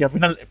finales y al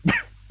final...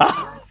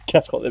 ¡Ah! ¡Qué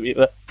asco de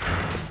vida!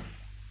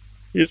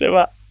 Y se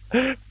va.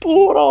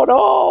 ¡Puro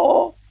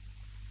no!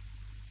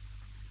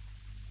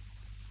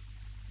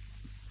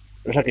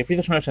 Los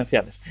sacrificios son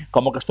esenciales.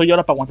 Como que estoy yo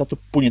ahora para aguantar tu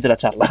puñetera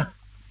charla.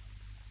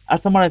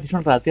 Has tomado la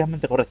decisión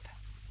relativamente correcta.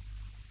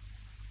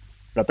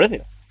 Lo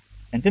aprecio.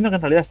 Entiendo que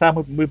en realidad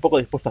estaba muy poco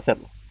dispuesto a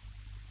hacerlo.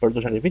 Pero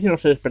tu sacrificio no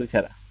se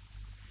desperdiciará.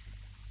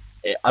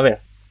 A ver,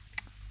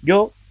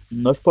 yo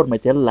no es por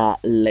meter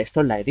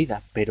esto en la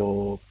herida,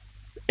 pero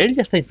él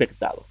ya está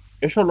infectado.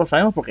 Eso lo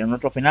sabemos porque en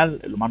otro final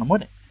el humano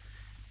muere.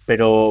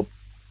 Pero,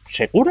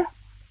 ¿se cura?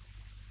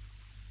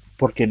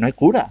 Porque no hay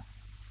cura.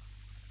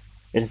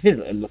 Es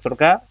decir, el Dr.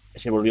 K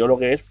se volvió lo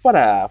que es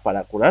para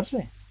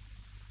curarse.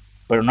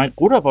 Pero no hay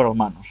cura para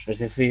humanos. Es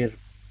decir,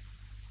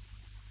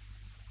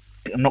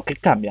 no, ¿qué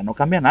cambia? No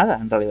cambia nada,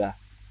 en realidad.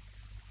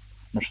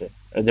 No sé,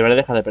 deberé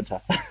dejar de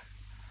pensar.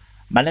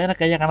 Me alegra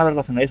que haya ganado el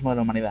racionalismo de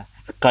la humanidad.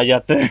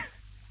 ¡Cállate!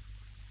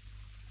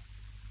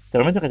 Te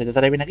prometo que te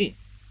trataré bien aquí.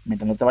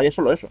 Mientras no te vayas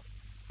solo eso.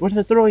 Puedes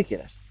hacer todo lo que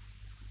quieras.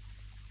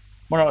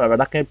 Bueno, la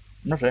verdad es que,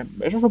 no sé,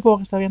 eso supongo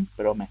que está bien,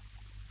 pero no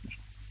sé.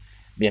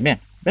 Bien,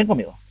 ven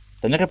conmigo.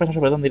 Tendré que pensar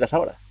sobre dónde irás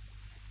ahora.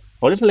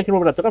 Podrías elegir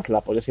volver a tu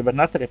cápsula, podrías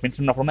hibernar hasta que pienses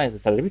en una forma de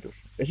detectar el virus.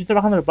 Estoy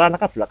trabajando en preparar la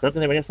cápsula, creo que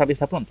debería estar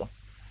lista pronto.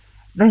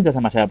 No necesitas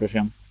demasiada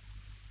presión.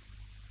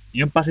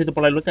 ¿Y un pasito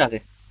por la biblioteca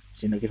qué?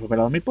 Si no quieres volver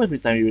a dormir, puedes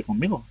vivir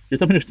conmigo. Yo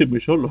también estoy muy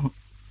solo.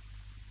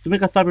 Tuve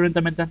que actuar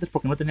violentamente antes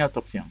porque no tenía otra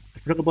opción.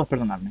 Espero que puedas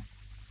perdonarme.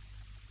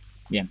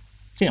 Bien,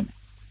 sígueme.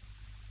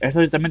 Esto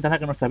directamente hará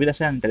que nuestras vidas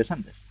sean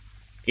interesantes.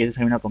 ¿Quieres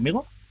examinar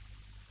conmigo?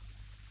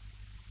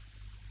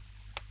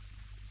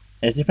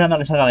 Estoy esperando a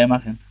que salga la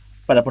imagen,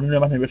 para ponerme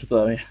más nervioso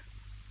todavía.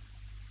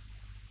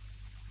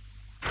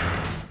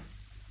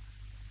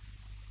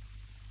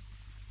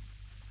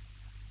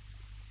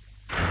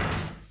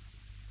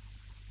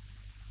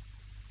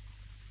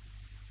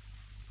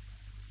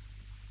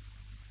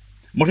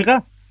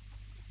 ¿Música?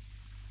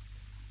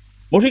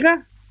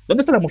 ¿Música?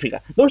 ¿Dónde está la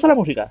música? ¿Dónde está la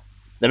música?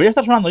 Debería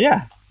estar sonando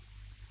ya.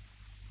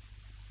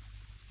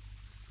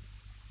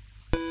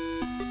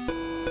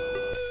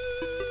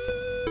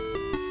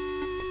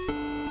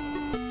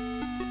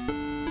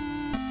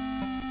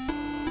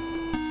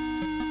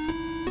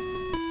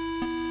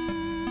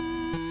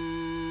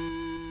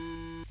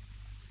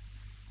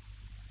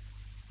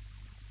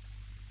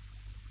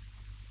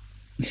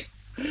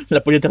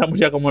 La puñetera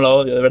música como la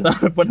odio, de verdad,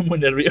 me pone muy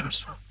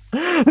nervioso.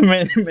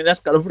 Me da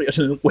escalofríos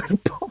en el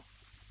cuerpo.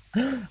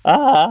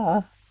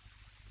 Ah.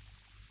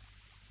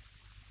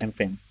 En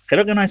fin,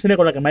 creo que no hay serie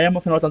con la que me haya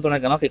emocionado tanto en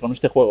el canal que con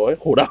este juego,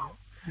 jurado.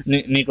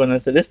 Ni con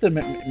el celeste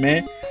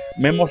me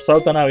he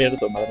mostrado tan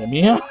abierto. Madre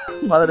mía,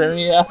 madre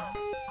mía.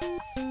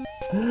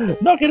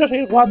 No quiero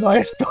seguir jugando a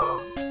esto.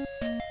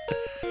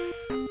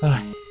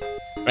 Ay.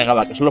 Venga,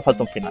 va, que solo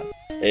falta un final.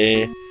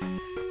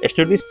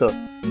 ¿Estoy listo?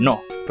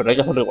 No, pero hay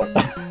que hacerlo igual.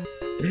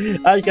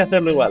 Hay que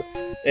hacerlo igual.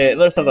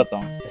 ¿Dónde está el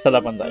ratón? Está en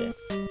la pantalla.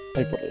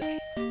 Ay, por Dios.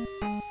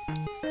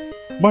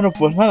 Bueno,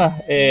 pues nada,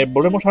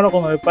 volvemos ahora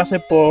cuando me pase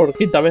por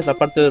quinta vez la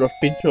parte de los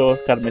pinchos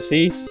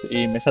carmesís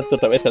y me salte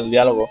otra vez el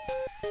diálogo.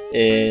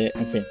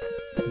 En fin,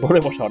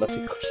 volvemos ahora,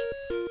 chicos.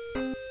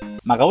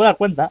 Me acabo de dar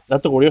cuenta,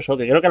 dato curioso,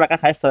 que creo que la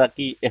caja esta de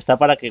aquí está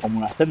para que,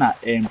 como la escena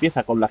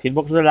empieza con la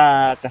hitbox de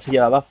la casilla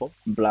de abajo,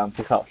 en plan,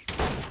 fijaos.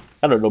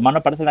 Claro, el humano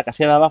aparece en la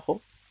casilla de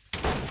abajo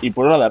y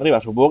por la de arriba.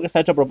 Supongo que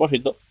está hecho a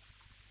propósito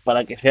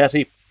para que sea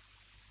así.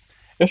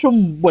 Es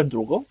un buen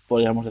truco,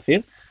 podríamos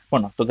decir.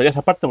 Bueno, tonterías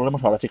aparte,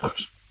 volvemos ahora,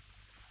 chicos.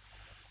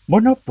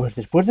 Bueno, pues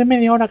después de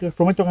media hora, que os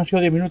prometo que han sido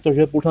 10 minutos,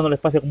 yo pulsando el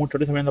espacio como un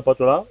chorizo mirando para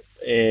otro lado,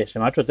 se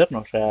me ha hecho eterno.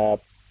 O sea,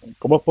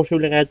 ¿cómo es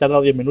posible que haya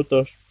tardado 10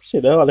 minutos si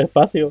le daba el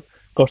espacio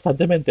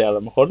constantemente? A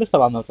lo mejor le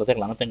estaba dando otra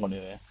tecla, no tengo ni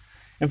idea.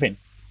 En fin,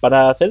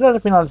 para hacer el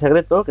final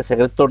secreto, que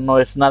secreto no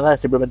es nada,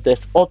 simplemente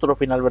es otro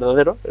final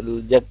verdadero,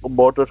 ya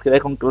como otros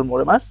quedáis con que os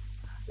muere más,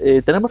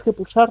 tenemos que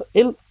pulsar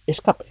el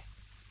escape.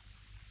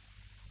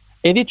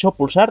 He dicho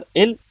pulsar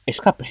el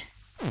escape.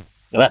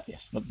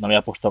 Gracias, no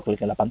había puesto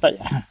clic en la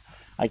pantalla.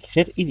 Hay que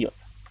ser idiota.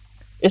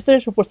 Este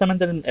es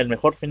supuestamente el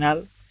mejor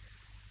final.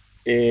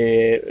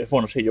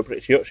 Bueno, sí,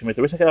 si me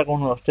tuviese que dar con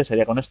uno de los tres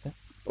sería con este.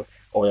 Pues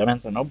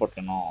obviamente, ¿no?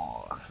 Porque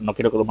no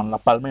quiero que lo manden la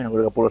palma y no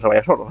quiero que Pulo se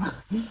vaya solo.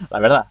 La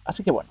verdad.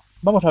 Así que bueno,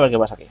 vamos a ver qué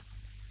pasa aquí.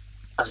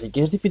 Así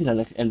que es difícil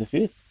el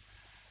decidir.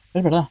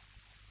 Es verdad.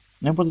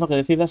 No importa lo que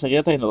decidas,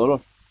 seguirá trayendo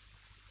dolor.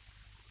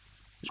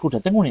 Escucha,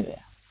 tengo una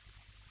idea.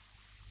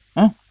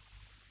 ¿Eh?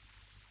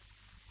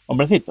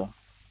 Hombrecito.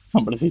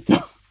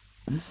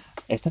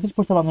 ¿Estás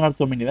dispuesto a abandonar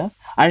tu humanidad?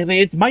 I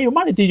read my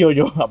humanity,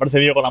 yo. Aparece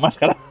Diego con la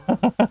máscara.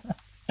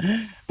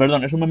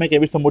 Perdón, es un meme que he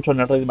visto mucho en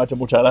el Reddit y me ha hecho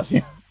mucha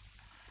gracia.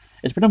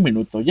 Espera un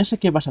minuto, ya sé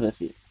qué vas a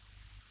decir.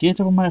 ¿Quieres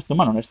transformar a este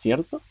humano, no es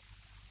cierto?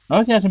 ¿No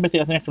decían las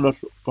investigaciones que los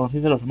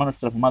conocidos de los humanos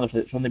transformados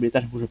son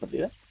debilitadas, incluso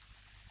perdidas?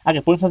 Ah,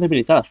 que pueden ser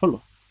debilitadas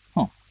solo.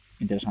 Oh,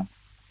 interesante.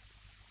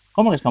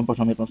 ¿Cómo que es que han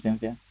puesto mi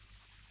conciencia?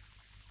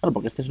 Claro,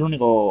 porque este es el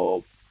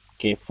único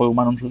que fue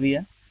humano en su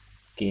día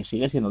que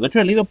sigue siendo. De hecho,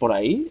 he leído por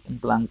ahí, en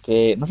plan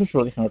que... No sé si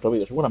lo dije en otro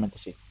vídeo, seguramente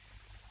sí.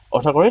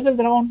 ¿Os acordáis del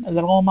dragón? El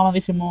dragón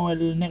mamadísimo,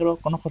 el negro,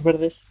 con ojos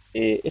verdes.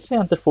 Ese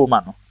antes fue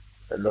humano.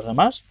 Los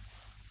demás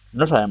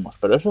no sabemos,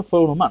 pero eso fue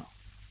un humano.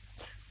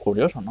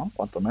 Curioso, ¿no?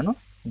 Cuanto menos.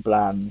 En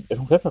plan, es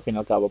un jefe al fin y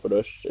al cabo, pero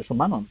es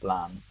humano, en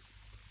plan...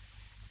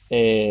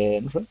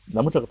 no sé,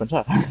 da mucho que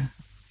pensar.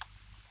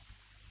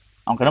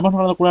 Aunque no hemos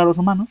logrado curar a los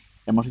humanos,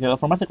 hemos ideado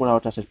formas de curar a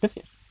otras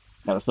especies.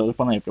 Claro, esto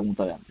responde a mi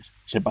pregunta de antes.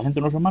 Si el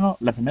paciente no es humano,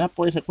 la enfermedad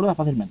puede ser curada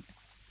fácilmente.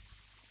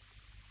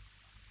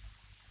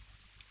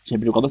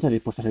 Siempre y cuando estés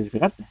dispuesto a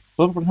sacrificarte.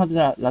 ¿Puedo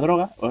proporcionarte la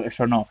droga?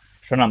 Eso no,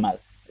 suena mal.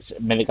 Es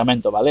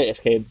medicamento, ¿vale? Es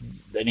que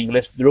en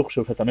inglés drug se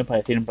usa también para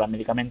decir en plan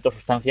medicamento,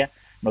 sustancia,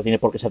 no tiene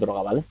por qué ser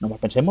droga, ¿vale? No más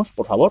pensemos,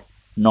 por favor,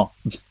 no.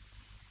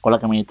 Con la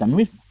que me medita a mí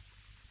mismo.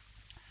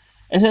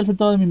 Es el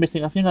resultado de mi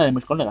investigación y la de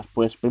mis colegas,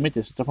 pues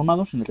permite ser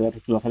transformado sin alterar la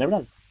estructura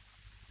cerebral.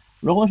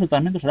 Luego de su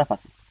tratamiento será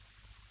fácil.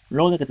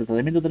 Luego de que tu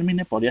tratamiento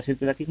termine, podrías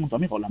irte de aquí con tu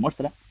amigo, la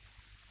muestra.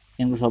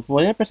 Incluso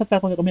podría prestarte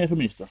algo de comida y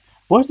suministros.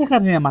 ¿Puedes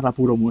dejar de llamarla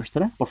puro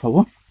muestra, por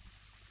favor?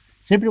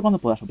 Siempre y cuando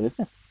puedas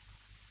obedecer.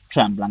 O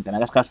sea, en plan, que me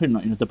hagas caso y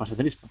no te pases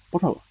de listo.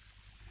 Por favor.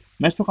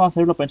 Me has tocado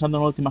hacerlo pensando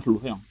en una última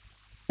solución.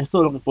 Es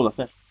todo lo que puedo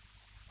hacer.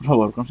 Por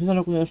favor,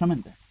 considéralo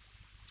cuidadosamente.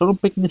 Solo un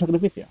pequeño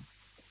sacrificio.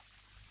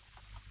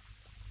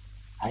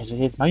 Ay,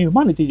 es my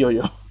humanity, yo.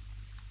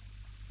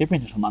 ¿Qué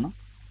piensas, humano?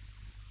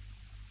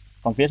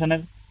 ¿Confías en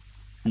él?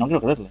 No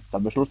quiero creerle.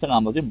 Tal vez solo esté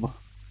ganando tiempo.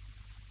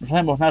 No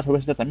sabemos nada sobre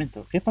ese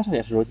tratamiento. ¿Qué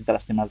pasaría si solo intenta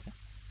lastimarte?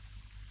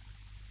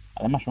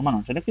 Además, humano,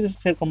 ¿en serio quieres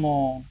ser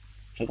como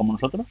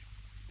nosotros?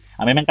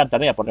 A mí me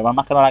encantaría, porque va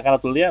más que la cara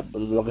todo el día,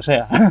 pues lo que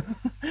sea.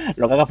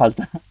 Lo que haga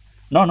falta.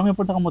 No me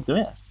importa cómo te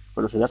veas,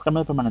 pero serás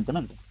cambiado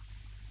permanentemente.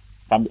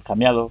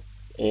 Cambiado,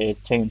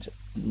 change,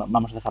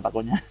 vamos a dejar la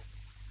coña.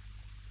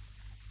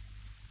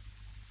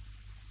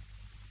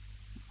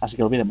 Así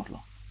que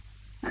olvidémoslo.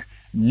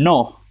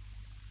 ¡No!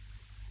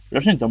 Lo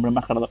siento, hombre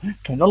enmascarado.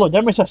 ¡Que no lo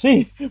llames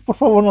así! Por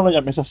favor, no lo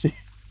llames así.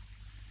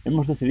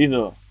 Hemos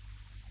decidido...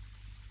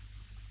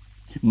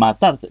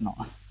 matarte. No.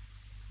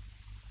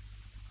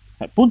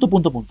 Punto.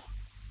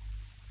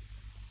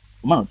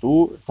 Humano,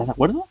 ¿tú estás de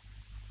acuerdo?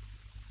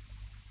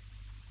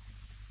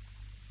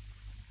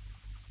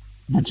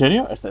 ¿En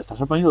serio? ¿Estás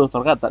sorprendido,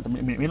 doctor Gata?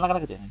 Mira la cara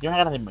que tiene. Tiene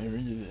una cara de...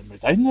 ¿Me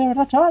estás diciendo de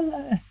verdad,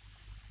 chaval?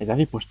 ¿Estás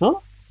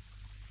dispuesto?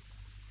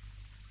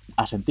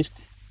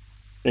 Asentiste.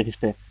 Le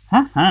dijiste...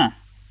 ¡Ajá!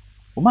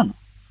 Humano.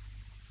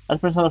 ¿Has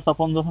pensado hasta a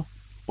fondo?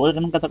 Puede que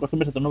nunca te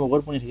acostumbres a tu nuevo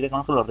cuerpo ni siquiera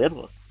conozcas los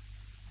riesgos.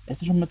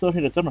 Estos son métodos y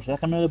retornos. Serás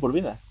cambiado de por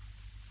vida.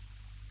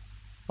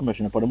 Hombre,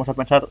 si nos ponemos a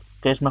pensar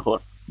qué es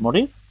mejor,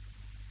 ¿morir?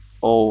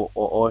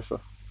 O eso.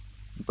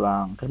 En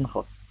plan, ¿qué es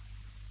mejor?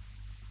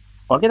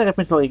 Cualquiera que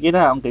piense lo que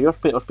quiera, aunque yo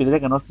os pediré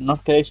que no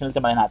os quedéis en el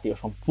tema de nada, tío.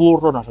 Son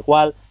furros, no sé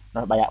cuál,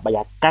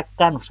 vaya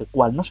caca, no sé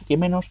cuál, no sé qué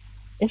menos.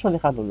 Eso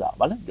dejadlo al lado,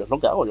 ¿vale? Yo es lo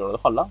que hago, yo lo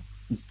dejo al lado.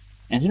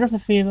 En sí no os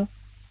decido.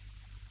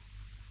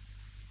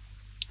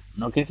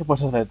 No quieres que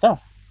puedas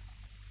aceptar.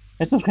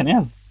 Esto es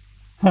genial.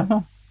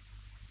 No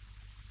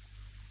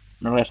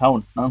lo ves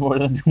aún, no me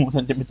moveré ningún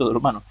centímetro del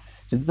humano.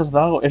 Si intentas hacer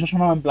algo, eso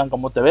suena en plan,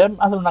 como te vean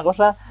hacer una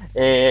cosa,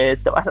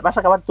 te vas a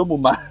acabar tú muy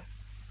mal.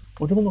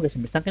 Un segundo que se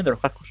me están cayendo los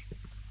cascos.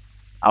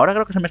 Ahora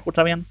creo que se me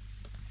escucha bien.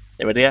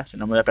 Debería, si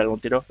no me voy a pegar un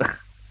tiro.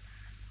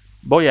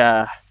 Voy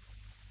a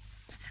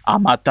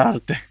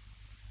matarte.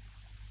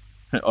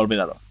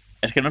 Olvídalo.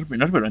 Es que no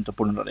es violento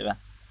puro en realidad.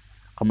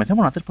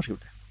 Comencemos lo antes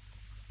posible.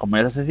 Como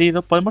ya has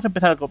decidido, podemos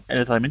empezar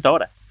el tratamiento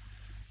ahora.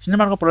 Sin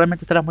embargo,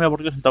 probablemente estarás muy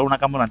aburrido sentado en una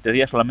cama durante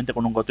días solamente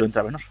con un goteo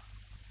intravenoso.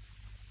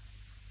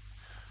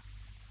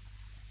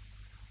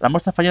 La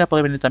muestra fallida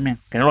puede venir también.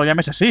 Que no lo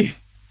llames así.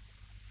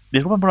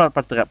 Disculpa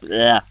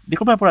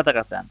por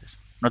atacarte antes.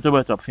 No tuve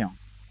otra opción.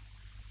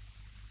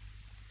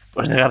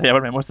 Pues dejar de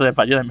haberme muestra de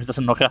fallida y me estás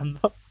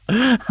enojando.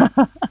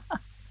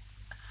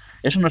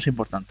 Eso no es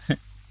importante.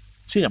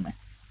 Sígueme.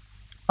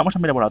 Vamos a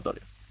mi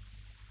laboratorio.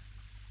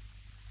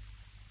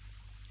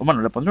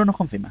 Bueno, le pondré un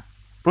ojo encima.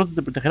 Pronto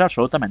te protegerá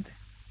absolutamente.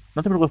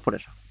 No te preocupes por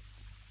eso.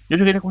 Yo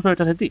seguiré justo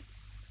detrás de ti.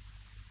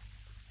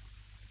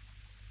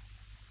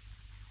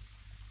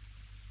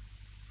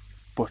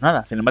 Pues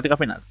nada, cinemática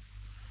final.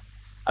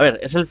 A ver,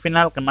 es el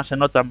final que más se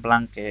nota, en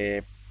plan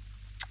que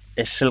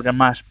es el que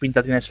más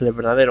pinta tiene, es el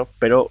verdadero,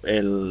 pero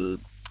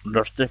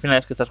los 3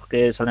 finales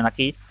que salen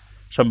aquí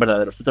son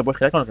verdaderos. Tú te puedes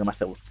quedar con el que más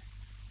te guste.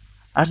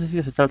 Has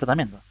decidido aceptar el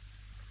tratamiento.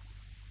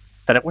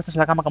 Te recuestas en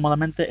la cama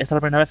cómodamente. Esta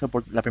es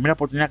la primera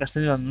oportunidad que has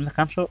tenido en un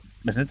descanso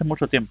desde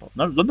mucho tiempo.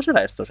 ¿No? ¿Dónde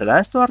será esto? ¿Será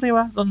esto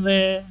arriba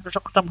donde nos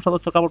acostamos a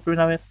tocar por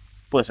primera vez?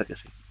 Puede ser que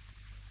sí.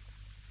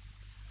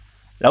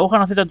 La aguja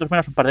no cita en tus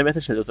venas un par de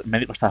veces y el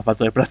médico está a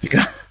falta de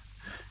práctica.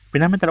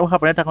 Finalmente la aguja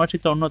penetra con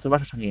éxito en uno de tus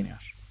vasos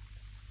sanguíneos.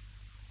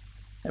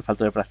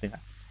 Falta de práctica.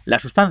 La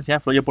sustancia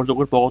fluye por tu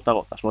cuerpo gota a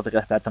gota. Solo te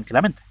queda esperar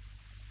tranquilamente.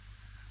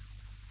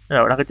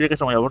 La verdad que tiene que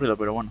ser muy aburrido,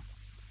 pero bueno.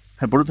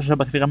 El producto se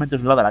pacíficamente a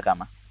su lado de la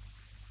cama.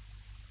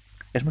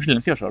 Es muy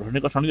silencioso. Los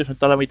únicos sonidos en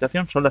toda la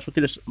habitación son las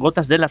útiles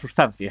gotas de la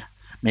sustancia.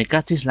 Me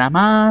cachis la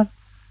mar.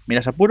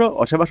 Miras a Puro,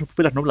 observa sus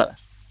pupilas nubladas.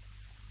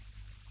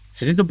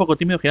 Se siente un poco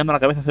tímido girando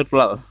la cabeza hacia otro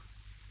lado.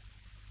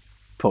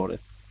 Pobre.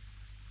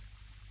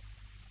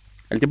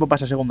 El tiempo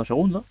pasa segundo a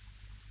segundo.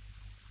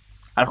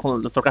 Ahora cuando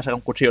el doctor K saca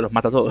un cuchillo y los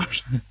mata a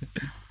todos.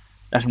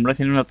 La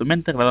simulación inunda tu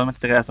mente, gradualmente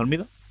te quedas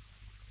dormido.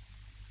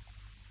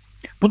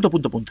 Punto.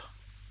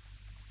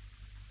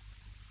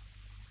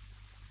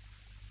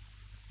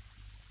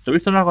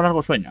 Tuviste un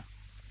largo sueño.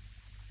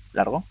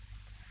 ¿Largo?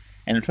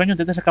 En el sueño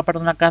intentas escapar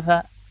de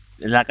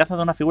la caza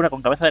de una figura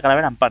con cabeza de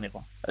calavera en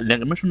pánico. ¿De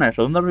qué me suena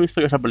eso? ¿Dónde habré visto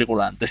yo esa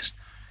película antes?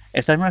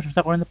 Esta misma se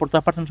está corriendo por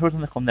todas partes, no sabes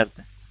dónde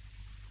esconderte.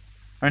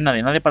 No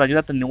hay nadie para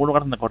ayudarte en ningún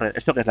lugar donde correr.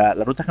 ¿Esto qué es? ¿La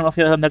ruta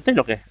genocida de Undertale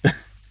o qué?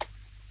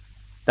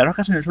 Te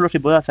arrojas en el suelo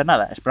sin poder hacer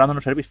nada, esperando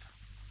no ser visto.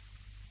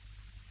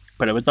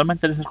 Pero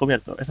eventualmente eres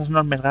descubierto. Estas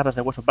enormes garras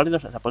de hueso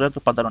pálidos se apoderan de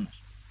tus pantalones.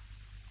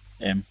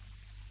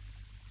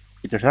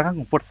 Y te salgan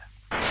con fuerza.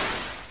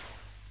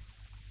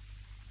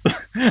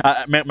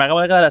 me acabo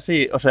de quedar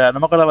así, o sea,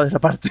 no me acordaba de esa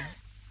parte.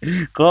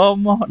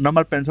 ¿Cómo? No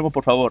mal pensemos,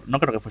 por favor. No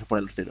creo que fuese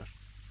por los tiros.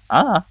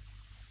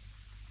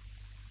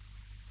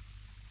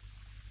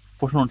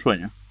 Fue solo un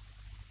sueño.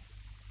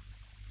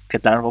 ¿Qué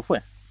tan largo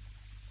fue?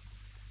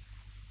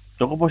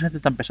 ¿Cómo puede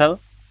ser tan pesado?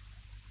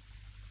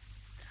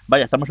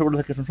 Vaya, estamos seguros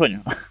de que es un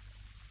sueño.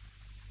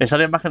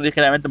 Esa imagen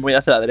ligeramente movida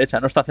hacia la derecha,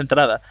 no está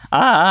centrada.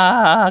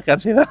 ¡Qué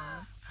ansiedad!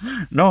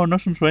 No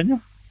es un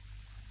sueño.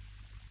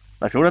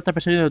 La figura te ha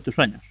perseguido de tus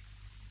sueños.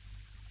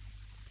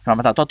 Se va a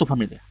matar a toda tu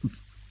familia.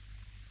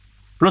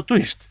 Plot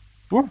twist.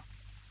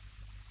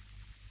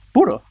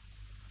 Puro.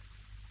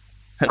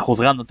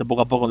 Juzgándote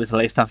poco a poco desde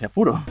la distancia.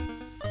 Puro.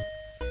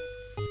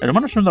 El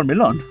humano es un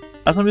dormilón.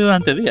 Has dormido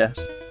durante días.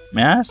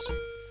 ¿Me has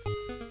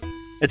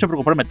hecho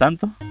preocuparme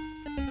tanto?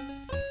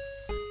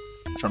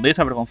 Sonríes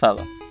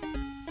avergonzado.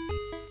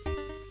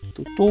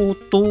 Tu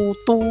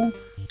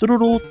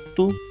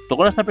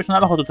cola está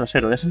presionada bajo tu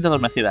trasero. Ya se siente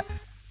adormecida.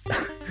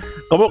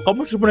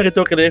 ¿Cómo se supone que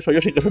tengo que leer eso yo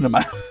sin que suene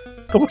mal?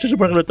 ¿Cómo se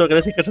supone que lo tengo que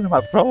leer sin que suene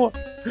mal? Por favor.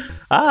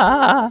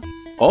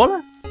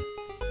 Hola.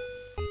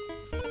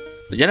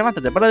 Ya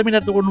levántate, para de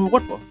mirar tu nuevo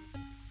cuerpo.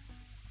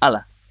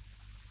 Ala.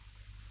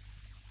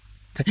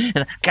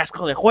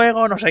 Casco de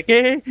juego, no sé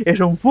qué. Es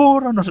un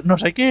furro, no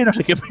sé qué menos.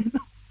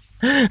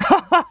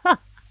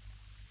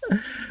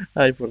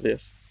 Ay, por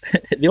Dios.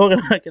 Digo que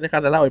no hay que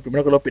dejar de lado y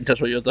primero que lo pinchas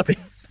soy yo también.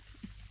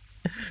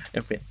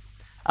 En fin,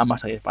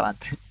 vamos a seguir para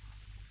adelante.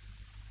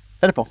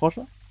 ¿Es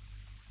esponjoso?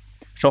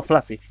 So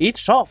fluffy. It's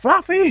so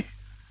fluffy.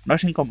 No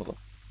es incómodo.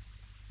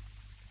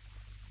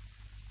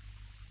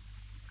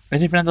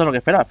 Es diferente de lo que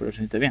esperaba, pero se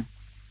siente bien.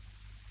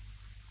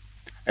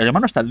 ¿El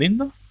humano es tan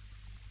lindo?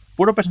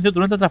 Puro presenció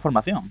tu lenta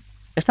transformación.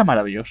 Está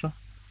maravilloso.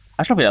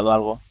 ¿Has olvidado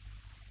algo?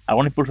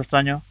 ¿Algún impulso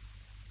extraño?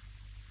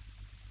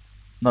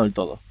 No del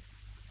todo.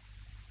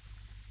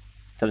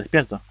 Te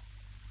despierto.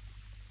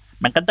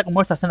 Me encanta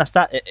cómo esta escena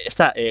está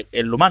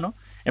el humano,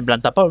 en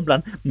plan tapado, en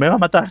plan, me va a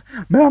matar.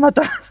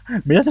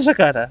 Mirad esa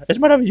cara, es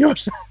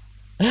maravillosa.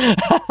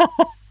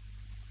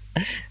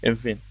 En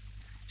fin,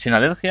 sin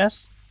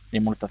alergias, ni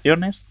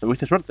mutaciones,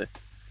 tuviste suerte.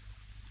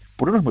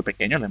 Puro no es muy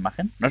pequeño la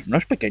imagen. No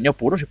es pequeño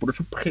Puro, si Puro es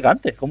un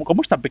gigante.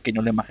 ¿Cómo es tan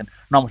pequeño la imagen?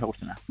 No vamos a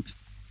cuestionar.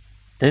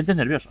 Te sientes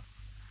nervioso.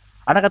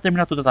 Ahora que ha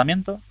terminado tu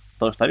tratamiento,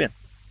 todo está bien.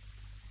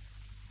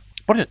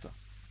 Por cierto,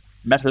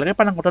 me aceleré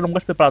para encontrar un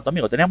huésped para tu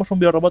amigo. Teníamos un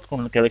biorobot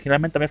con el que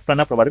originalmente habíamos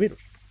planeado probar virus.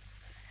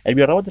 El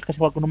biorobot es casi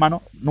igual que un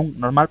humano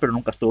normal, pero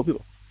nunca estuvo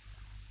vivo.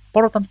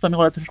 Por lo tanto, tu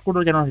amigo de Tres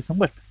Oscuros ya no nos hizo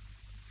un huésped.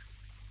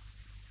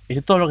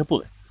 Hice todo lo que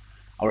pude.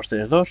 Ahora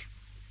ustedes dos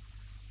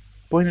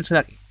pueden irse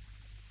de aquí.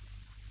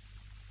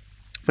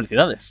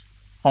 ¡Felicidades!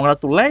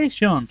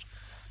 ¡Congratulations!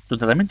 Tu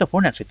tratamiento fue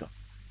un éxito.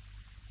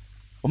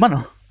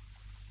 Humano,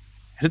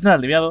 ¿se sienten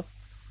aliviado?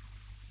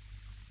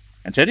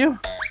 ¿En serio?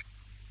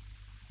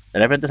 De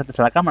repente saltas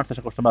a la cama, no estás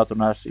acostumbrado a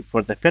tener unas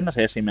fuertes piernas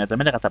y es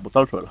inmediatamente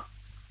catapultado al suelo.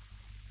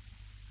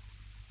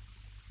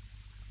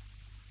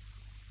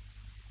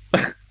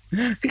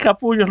 ¡Qué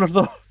capullos los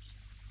dos!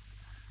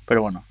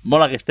 Pero bueno,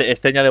 mola que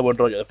esté ya de buen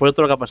rollo. Después de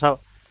todo lo que ha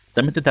pasado,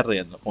 también te estás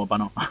riendo, como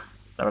para no.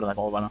 La verdad,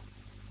 como para no.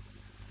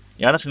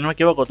 Y ahora, si no me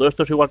equivoco, todo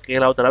esto es igual que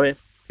la otra vez.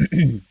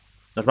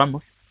 Nos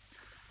vamos.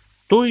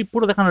 Tú y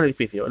Puro dejan el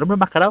edificio. El hombre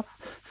enmascarado,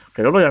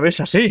 que no lo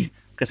llaméis así,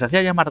 que se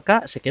hacía llamar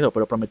K, se quedó,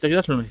 pero prometió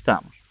ayuda si lo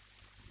necesitábamos.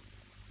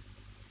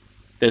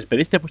 Te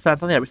despediste, fuiste a la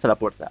entrada y abriste la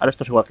puerta. Ahora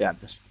esto es igual que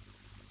antes.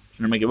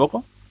 Si no me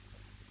equivoco,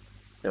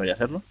 debería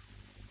serlo.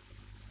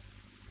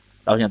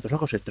 La uña en tus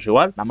ojos, esto es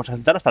igual. Vamos a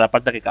saltar hasta la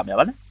parte que cambia,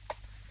 ¿vale?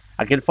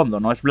 Aquí el fondo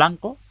no es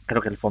blanco.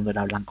 Creo que el fondo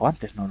era blanco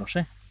antes, no lo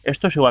sé.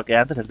 Esto es igual que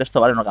antes, el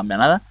texto, ¿vale? No cambia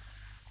nada.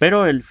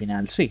 Pero el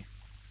final sí.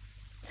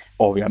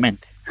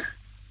 Obviamente.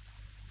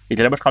 Y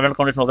tenemos que hablar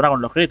con Snow Dragon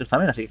en los créditos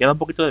también, así que queda un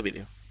poquito de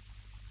vídeo.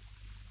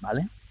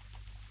 ¿Vale?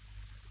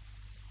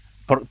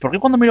 ¿Por qué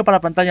cuando miro para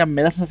la pantalla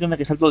me da la sensación de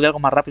que salto de algo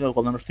más rápido que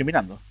cuando no estoy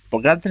mirando?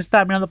 Porque antes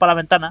estaba mirando para la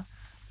ventana,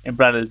 en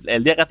plan,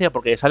 el día que hacía,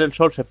 porque sale el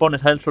sol, se pone,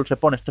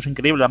 esto es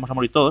increíble, vamos a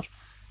morir todos.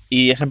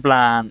 Y es en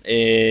plan,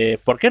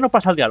 ¿por qué no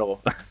pasa el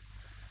diálogo?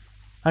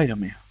 Ay, Dios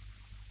mío.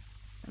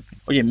 En fin.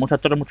 Oye, muchos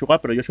actores mucho igual,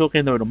 pero yo sigo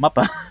queriendo ver un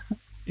mapa.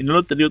 Y no lo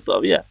he tenido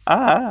todavía.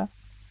 Ay,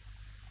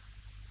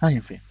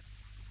 en fin.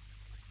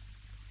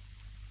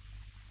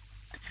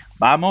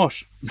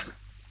 ¡Vamos!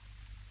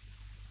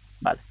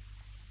 Vale.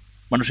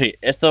 Bueno, sí,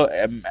 esto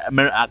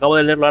acabo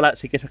de leerlo ahora,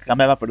 sí que es que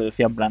cambiaba, pero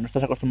decía en plan, no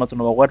estás acostumbrado a tu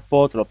nuevo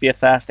cuerpo,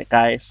 tropiezas, te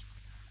caes.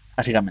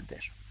 Básicamente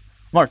eso.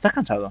 Bueno, ¿estás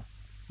cansado?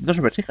 2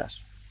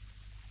 superchijas.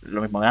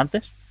 Lo mismo de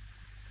antes.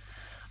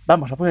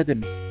 Vamos, apóyate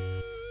en mí.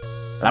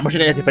 La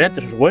música ya es diferente,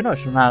 eso es bueno,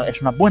 es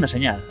una buena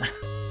señal.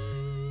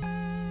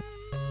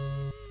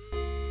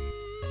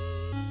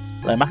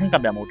 La imagen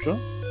cambia mucho.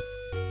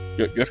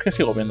 Yo es que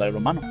sigo viendo al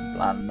humano. En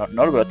plan,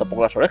 no lo veo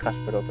tampoco las orejas,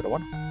 pero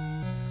bueno.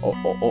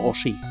 O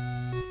sí.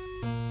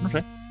 No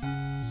sé.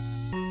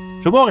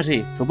 Supongo que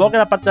sí. Supongo que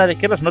la parte de la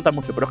izquierda se nota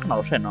mucho, pero es que no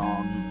lo sé, no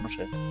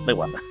sé. Da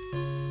igual.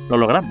 Lo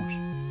logramos.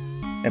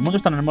 El mundo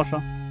es tan hermoso.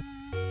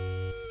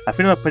 Al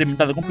fin lo he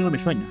experimentado, he cumplido mi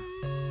sueño.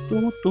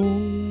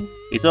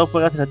 Y todo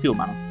fue gracias a ti,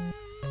 humano.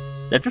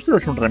 De hecho, esto no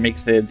es un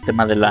remix del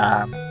tema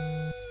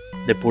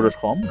de Puro's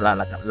Home.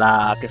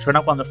 La que suena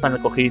cuando está en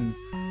el cojín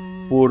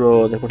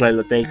Puro, después de la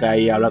biblioteca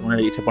y habla con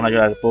él y se pone a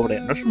llorar el pobre.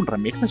 ¿No es un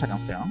remix de esa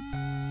canción?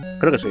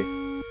 Creo que sí.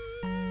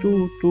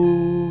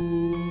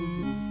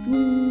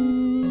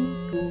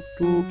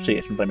 Sí,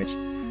 es un remix.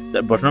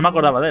 Pues no me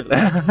acordaba de él.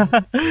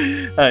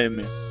 Ay,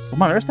 mío.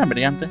 Humano, eres tan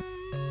brillante.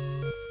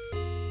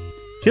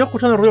 Sigo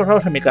escuchando ruidos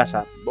raros en mi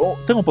casa.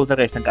 Tengo un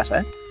poltergeist en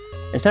casa, ¿eh?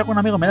 Estar con un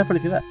amigo me da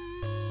felicidad.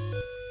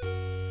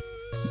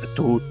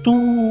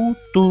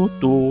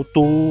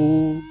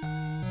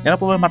 Ya no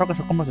puedo ver más rocas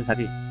o escombros desde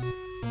aquí.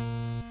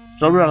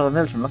 Solo veo la de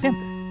Nelson, ¿lo siente?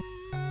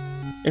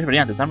 Es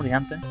brillante, tan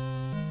brillante.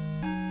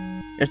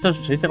 Esto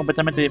se siente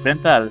completamente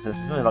diferente al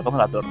sentido del balcón de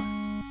la torre.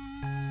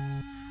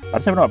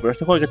 Parece broma, pero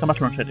este juego hay que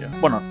tomárselo en serio.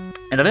 Bueno,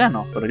 en realidad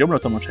no, pero yo me lo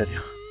tomo en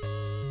serio.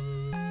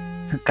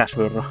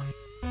 Caso error.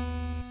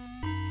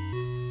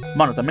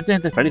 Bueno, también te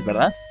sientes feliz,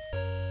 ¿verdad?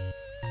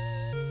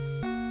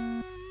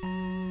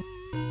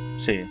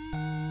 Sí.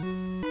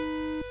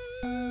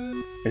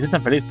 Que estés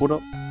tan feliz,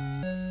 Puro.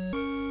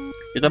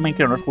 Yo también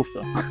quiero, no es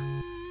justo.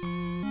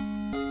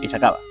 Y se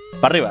acaba.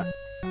 Para arriba.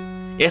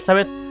 Y esta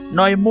vez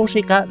no hay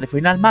música de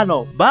final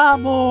malo.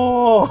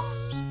 ¡Vamos!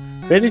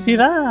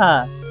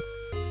 ¡Felicidad!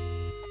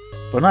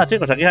 Pues nada,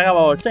 chicos, aquí se ha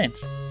acabado el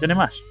change. Tiene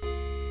más.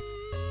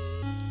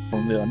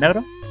 Fundido en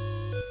negro.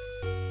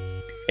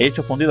 He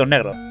dicho fundido en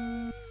negro.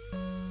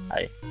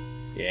 Ahí.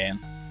 Bien.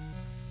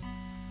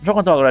 No sé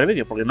cuánto va a durar el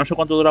vídeo, porque no sé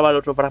cuánto duraba el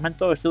otro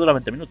fragmento. Este dura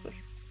 20 minutos.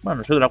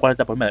 Bueno, si dura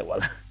 40, pues me da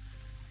igual.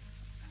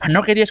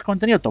 ¿No querías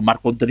contenido? Tomar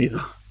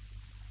contenido.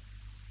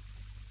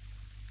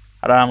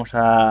 Ahora vamos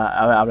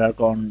a hablar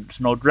con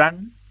Snow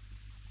Dragon.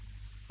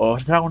 O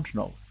Dragon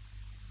Snow.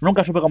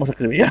 Nunca supe cómo se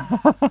escribía.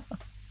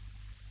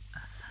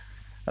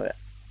 A ver.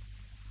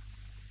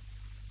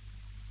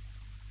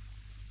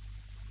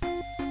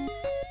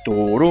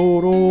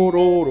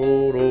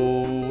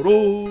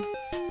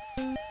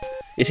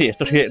 Y sí,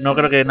 esto sí, no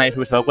creo que nadie se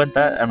hubiese dado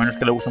cuenta, a menos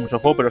que le guste mucho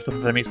el juego, pero esto es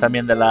un remix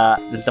también del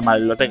tema de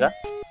la biblioteca.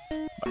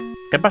 Bueno,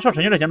 ¿qué pasó,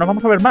 señores? Ya no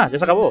vamos a ver más, ya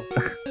se acabó.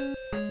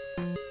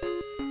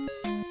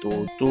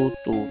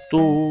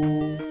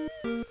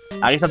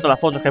 Aquí están todas las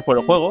fotos que hay por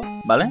el juego,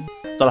 ¿vale?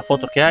 Todas las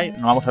fotos que hay,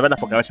 no vamos a verlas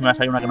porque a ver si me va a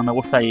salir una que no me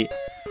gusta y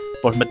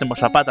pues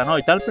metemos la pata, ¿no?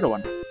 Y tal, pero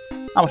bueno,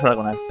 vamos a hablar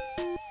con él.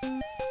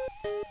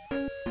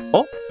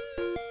 ¡Oh!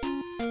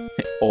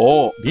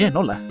 ¡Oh! Bien,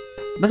 hola.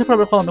 Gracias por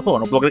haber jugado mi juego,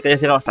 no puedo creer que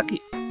hayas llegado hasta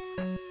aquí.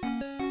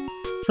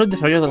 Soy el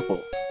desarrollador del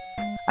juego.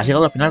 Has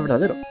llegado al final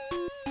verdadero.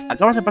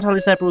 Acabas de pasar la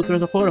lista de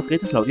productores del juego y los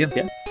créditos de la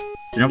audiencia.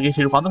 Si no quieres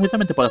seguir jugando,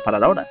 ciertamente puedes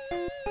parar ahora.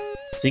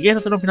 Si quieres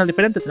hacer un final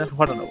diferente, tendrás que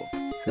jugar de nuevo.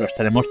 Los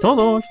tenemos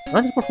todos.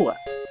 Gracias por jugar.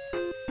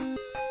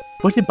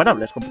 Fuiste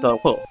imparable, has completado el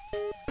juego.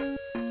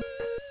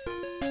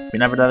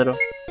 Final verdadero.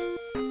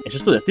 Ese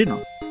es tu destino.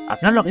 Al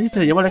final lo que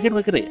hiciste te llevó a elegir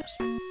lo que creías.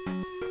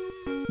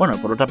 Bueno,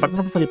 por otra parte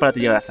no fue fácil para ti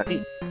llegar hasta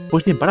aquí.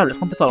 Fuiste imparable, has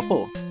completado el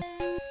juego.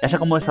 Ya sea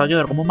como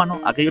desarrollador como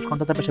humano, aquellos con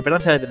tanta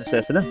perseverancia deben ser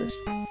excelentes.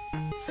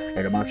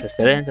 El humano es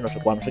excelente, no sé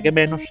cuál, no sé qué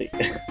menos, sí.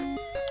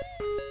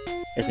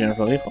 Este nos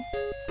lo dijo.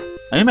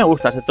 A mí me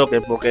gusta ese toque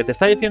porque te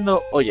está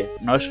diciendo, oye,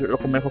 no es el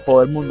mejor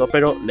juego del mundo,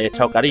 pero le he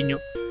echado cariño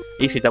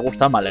Y si te ha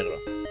gustado, me alegro.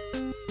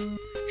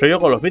 Soy yo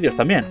con los vídeos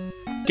también.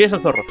 ¿Quién es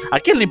el zorro? ¿A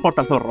quién le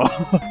importa el zorro?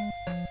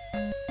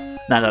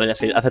 Nada, ya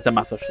sí, hace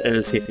temazos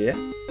el Sisi,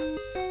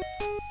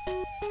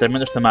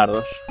 Tremendos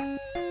temardos.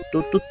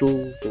 Tu.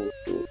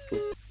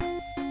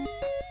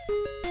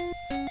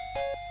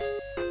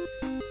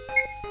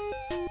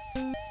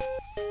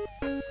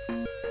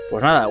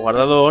 Pues nada,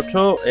 guardado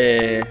 8,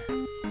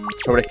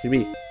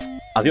 sobreescribí.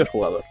 Adiós,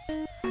 jugador.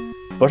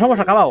 Pues hemos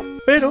acabado,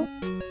 pero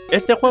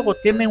este juego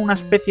tiene una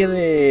especie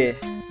de...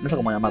 no sé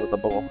cómo llamarlo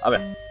tampoco. A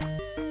ver,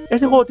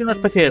 este juego tiene una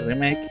especie de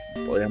remake,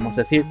 podríamos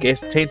decir que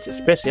es Change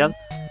Special,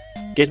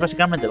 que es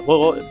básicamente el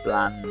juego, en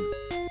plan,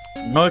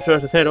 no hecho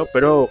desde cero,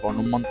 pero con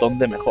un montón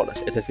de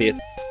mejoras. Es decir,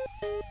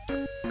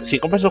 si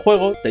compras el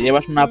juego, te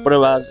llevas una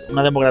prueba,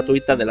 una demo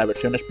gratuita de la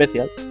versión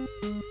especial,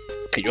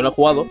 que yo la he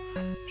jugado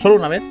solo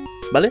una vez,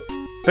 ¿vale?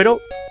 Pero,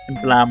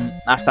 en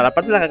plan, hasta la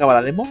parte en la que acaba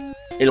la demo,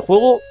 el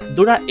juego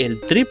dura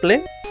el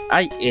triple,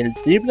 hay el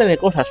triple de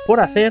cosas por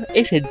hacer,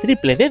 es el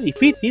triple de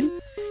difícil,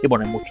 y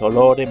bueno, hay mucho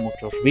lore,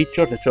 muchos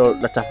bichos, de hecho,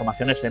 las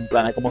transformaciones, en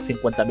plan, hay como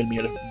 50.000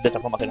 millones de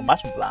transformaciones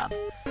más, en plan,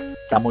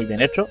 está muy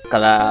bien hecho.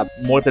 Cada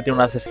muerte tiene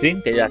una death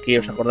screen, que ya aquí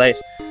os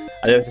acordáis,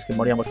 había veces que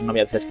moríamos y no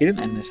había death screen,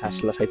 en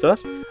esas las hay todas.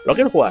 Lo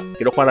quiero jugar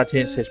la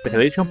Change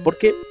Special Edition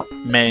porque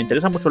me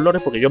interesa mucho el lore,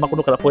 porque yo me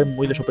acuerdo que la jugué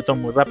muy de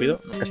sopetón, muy rápido,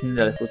 casi ni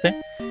la disfruté.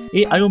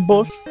 Y hay un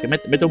boss, que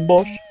mete un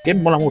boss, que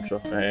mola mucho.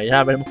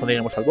 Ya veremos cuando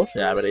lleguemos al boss,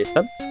 ya veréis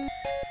tal.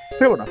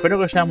 Pero bueno, espero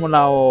que os haya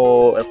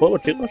molado el juego,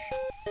 chicos.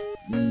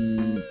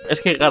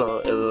 Es que,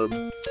 claro,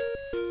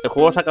 el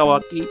juego se acabó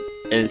aquí.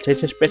 El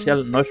Change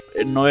Special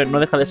no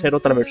deja de ser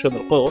otra versión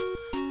del juego,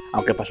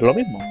 aunque pasa lo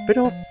mismo.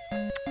 Pero,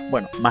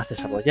 bueno, más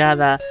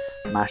desarrollada,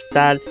 más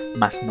tal,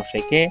 más no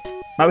sé qué.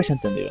 Me habéis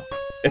entendido.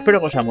 Espero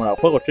que os haya molado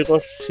el juego,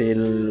 chicos. Sé que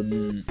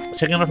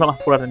no es lo más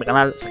popular de mi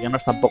canal, sé que no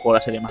es tampoco la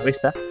serie más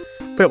vista.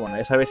 Pero bueno,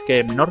 ya sabéis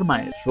que mi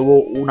norma es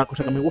subo una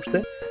cosa que me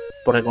guste,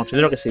 porque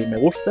considero que si me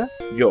gusta,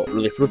 yo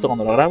lo disfruto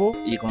cuando lo grabo,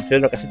 y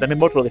considero que así también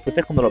vos lo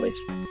disfrutéis cuando lo veis.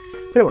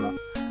 Pero bueno,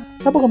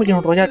 tampoco me quiero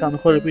enrollar, que a lo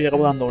mejor el vídeo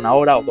acabo dando 1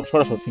 hora o 2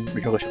 horas o 5,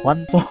 yo que sé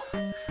cuánto.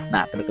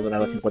 Nada, creo que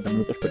durará 50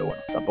 minutos, pero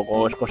bueno,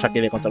 tampoco es cosa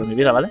que de contar en mi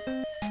vida, ¿vale?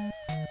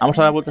 Vamos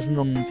a dar vueltas en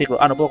un ciclo...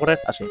 Ah, ¿no puedo correr?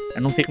 Ah, sí,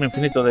 en un ciclo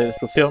infinito de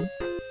destrucción.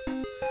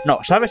 No,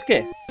 ¿sabes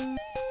qué?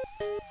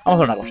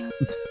 Vamos a hacer una cosa.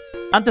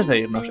 Antes de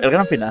irnos, el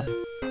gran final.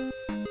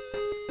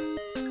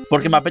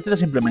 Porque me apetece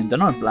simplemente,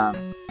 ¿no? En plan...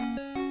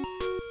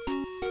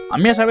 A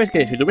mí ya sabéis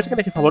que si tuviese que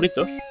elegir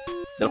favoritos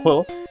del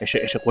juego...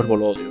 Ese cuervo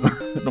lo odio.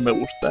 No me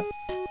gusta.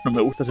 No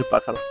me gusta ese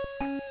pájaro.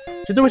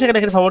 Si tuviese que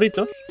elegir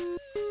favoritos...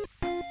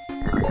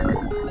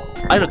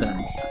 Ahí lo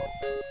tenemos.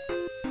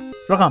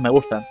 Los que más me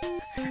gustan.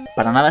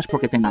 Para nada es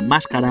porque tengan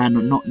máscara,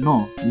 no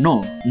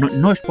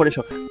es por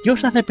eso. ¿Qué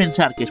os hace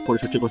pensar que es por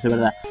eso, chicos, de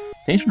verdad?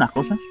 ¿Tenéis unas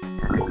cosas?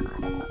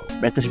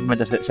 Este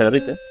simplemente se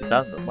derrite y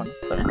tal, bueno,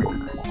 está bien.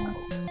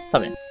 Está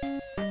bien.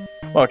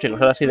 Bueno,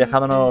 chicos, ahora sí,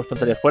 dejándonos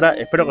tonterías fuera,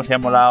 espero que os haya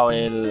molado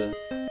el...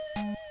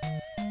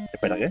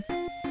 Espera, ¿qué?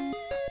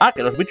 Ah,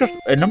 que los bichos...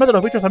 El nombre de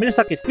los bichos también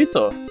está aquí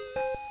escrito.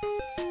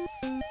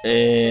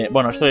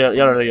 Bueno, esto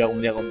ya lo haré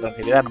algún día con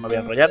tranquilidad, no me voy a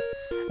enrollar.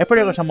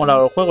 Espero que os haya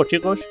molado el juego,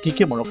 chicos.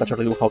 ¿Qué mono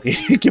cachorro dibujado aquí?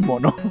 ¡Qué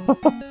mono!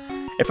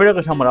 Espero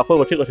que os haya molado el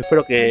juego, chicos.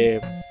 Espero que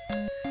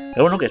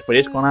bueno, que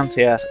esperéis con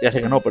ansias. Ya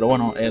sé que no, pero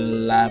bueno,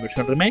 en la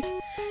versión remake.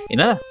 Y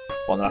nada,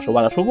 cuando la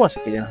suba, así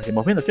que ya nos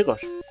seguimos viendo, chicos.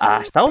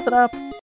 ¡Hasta otra!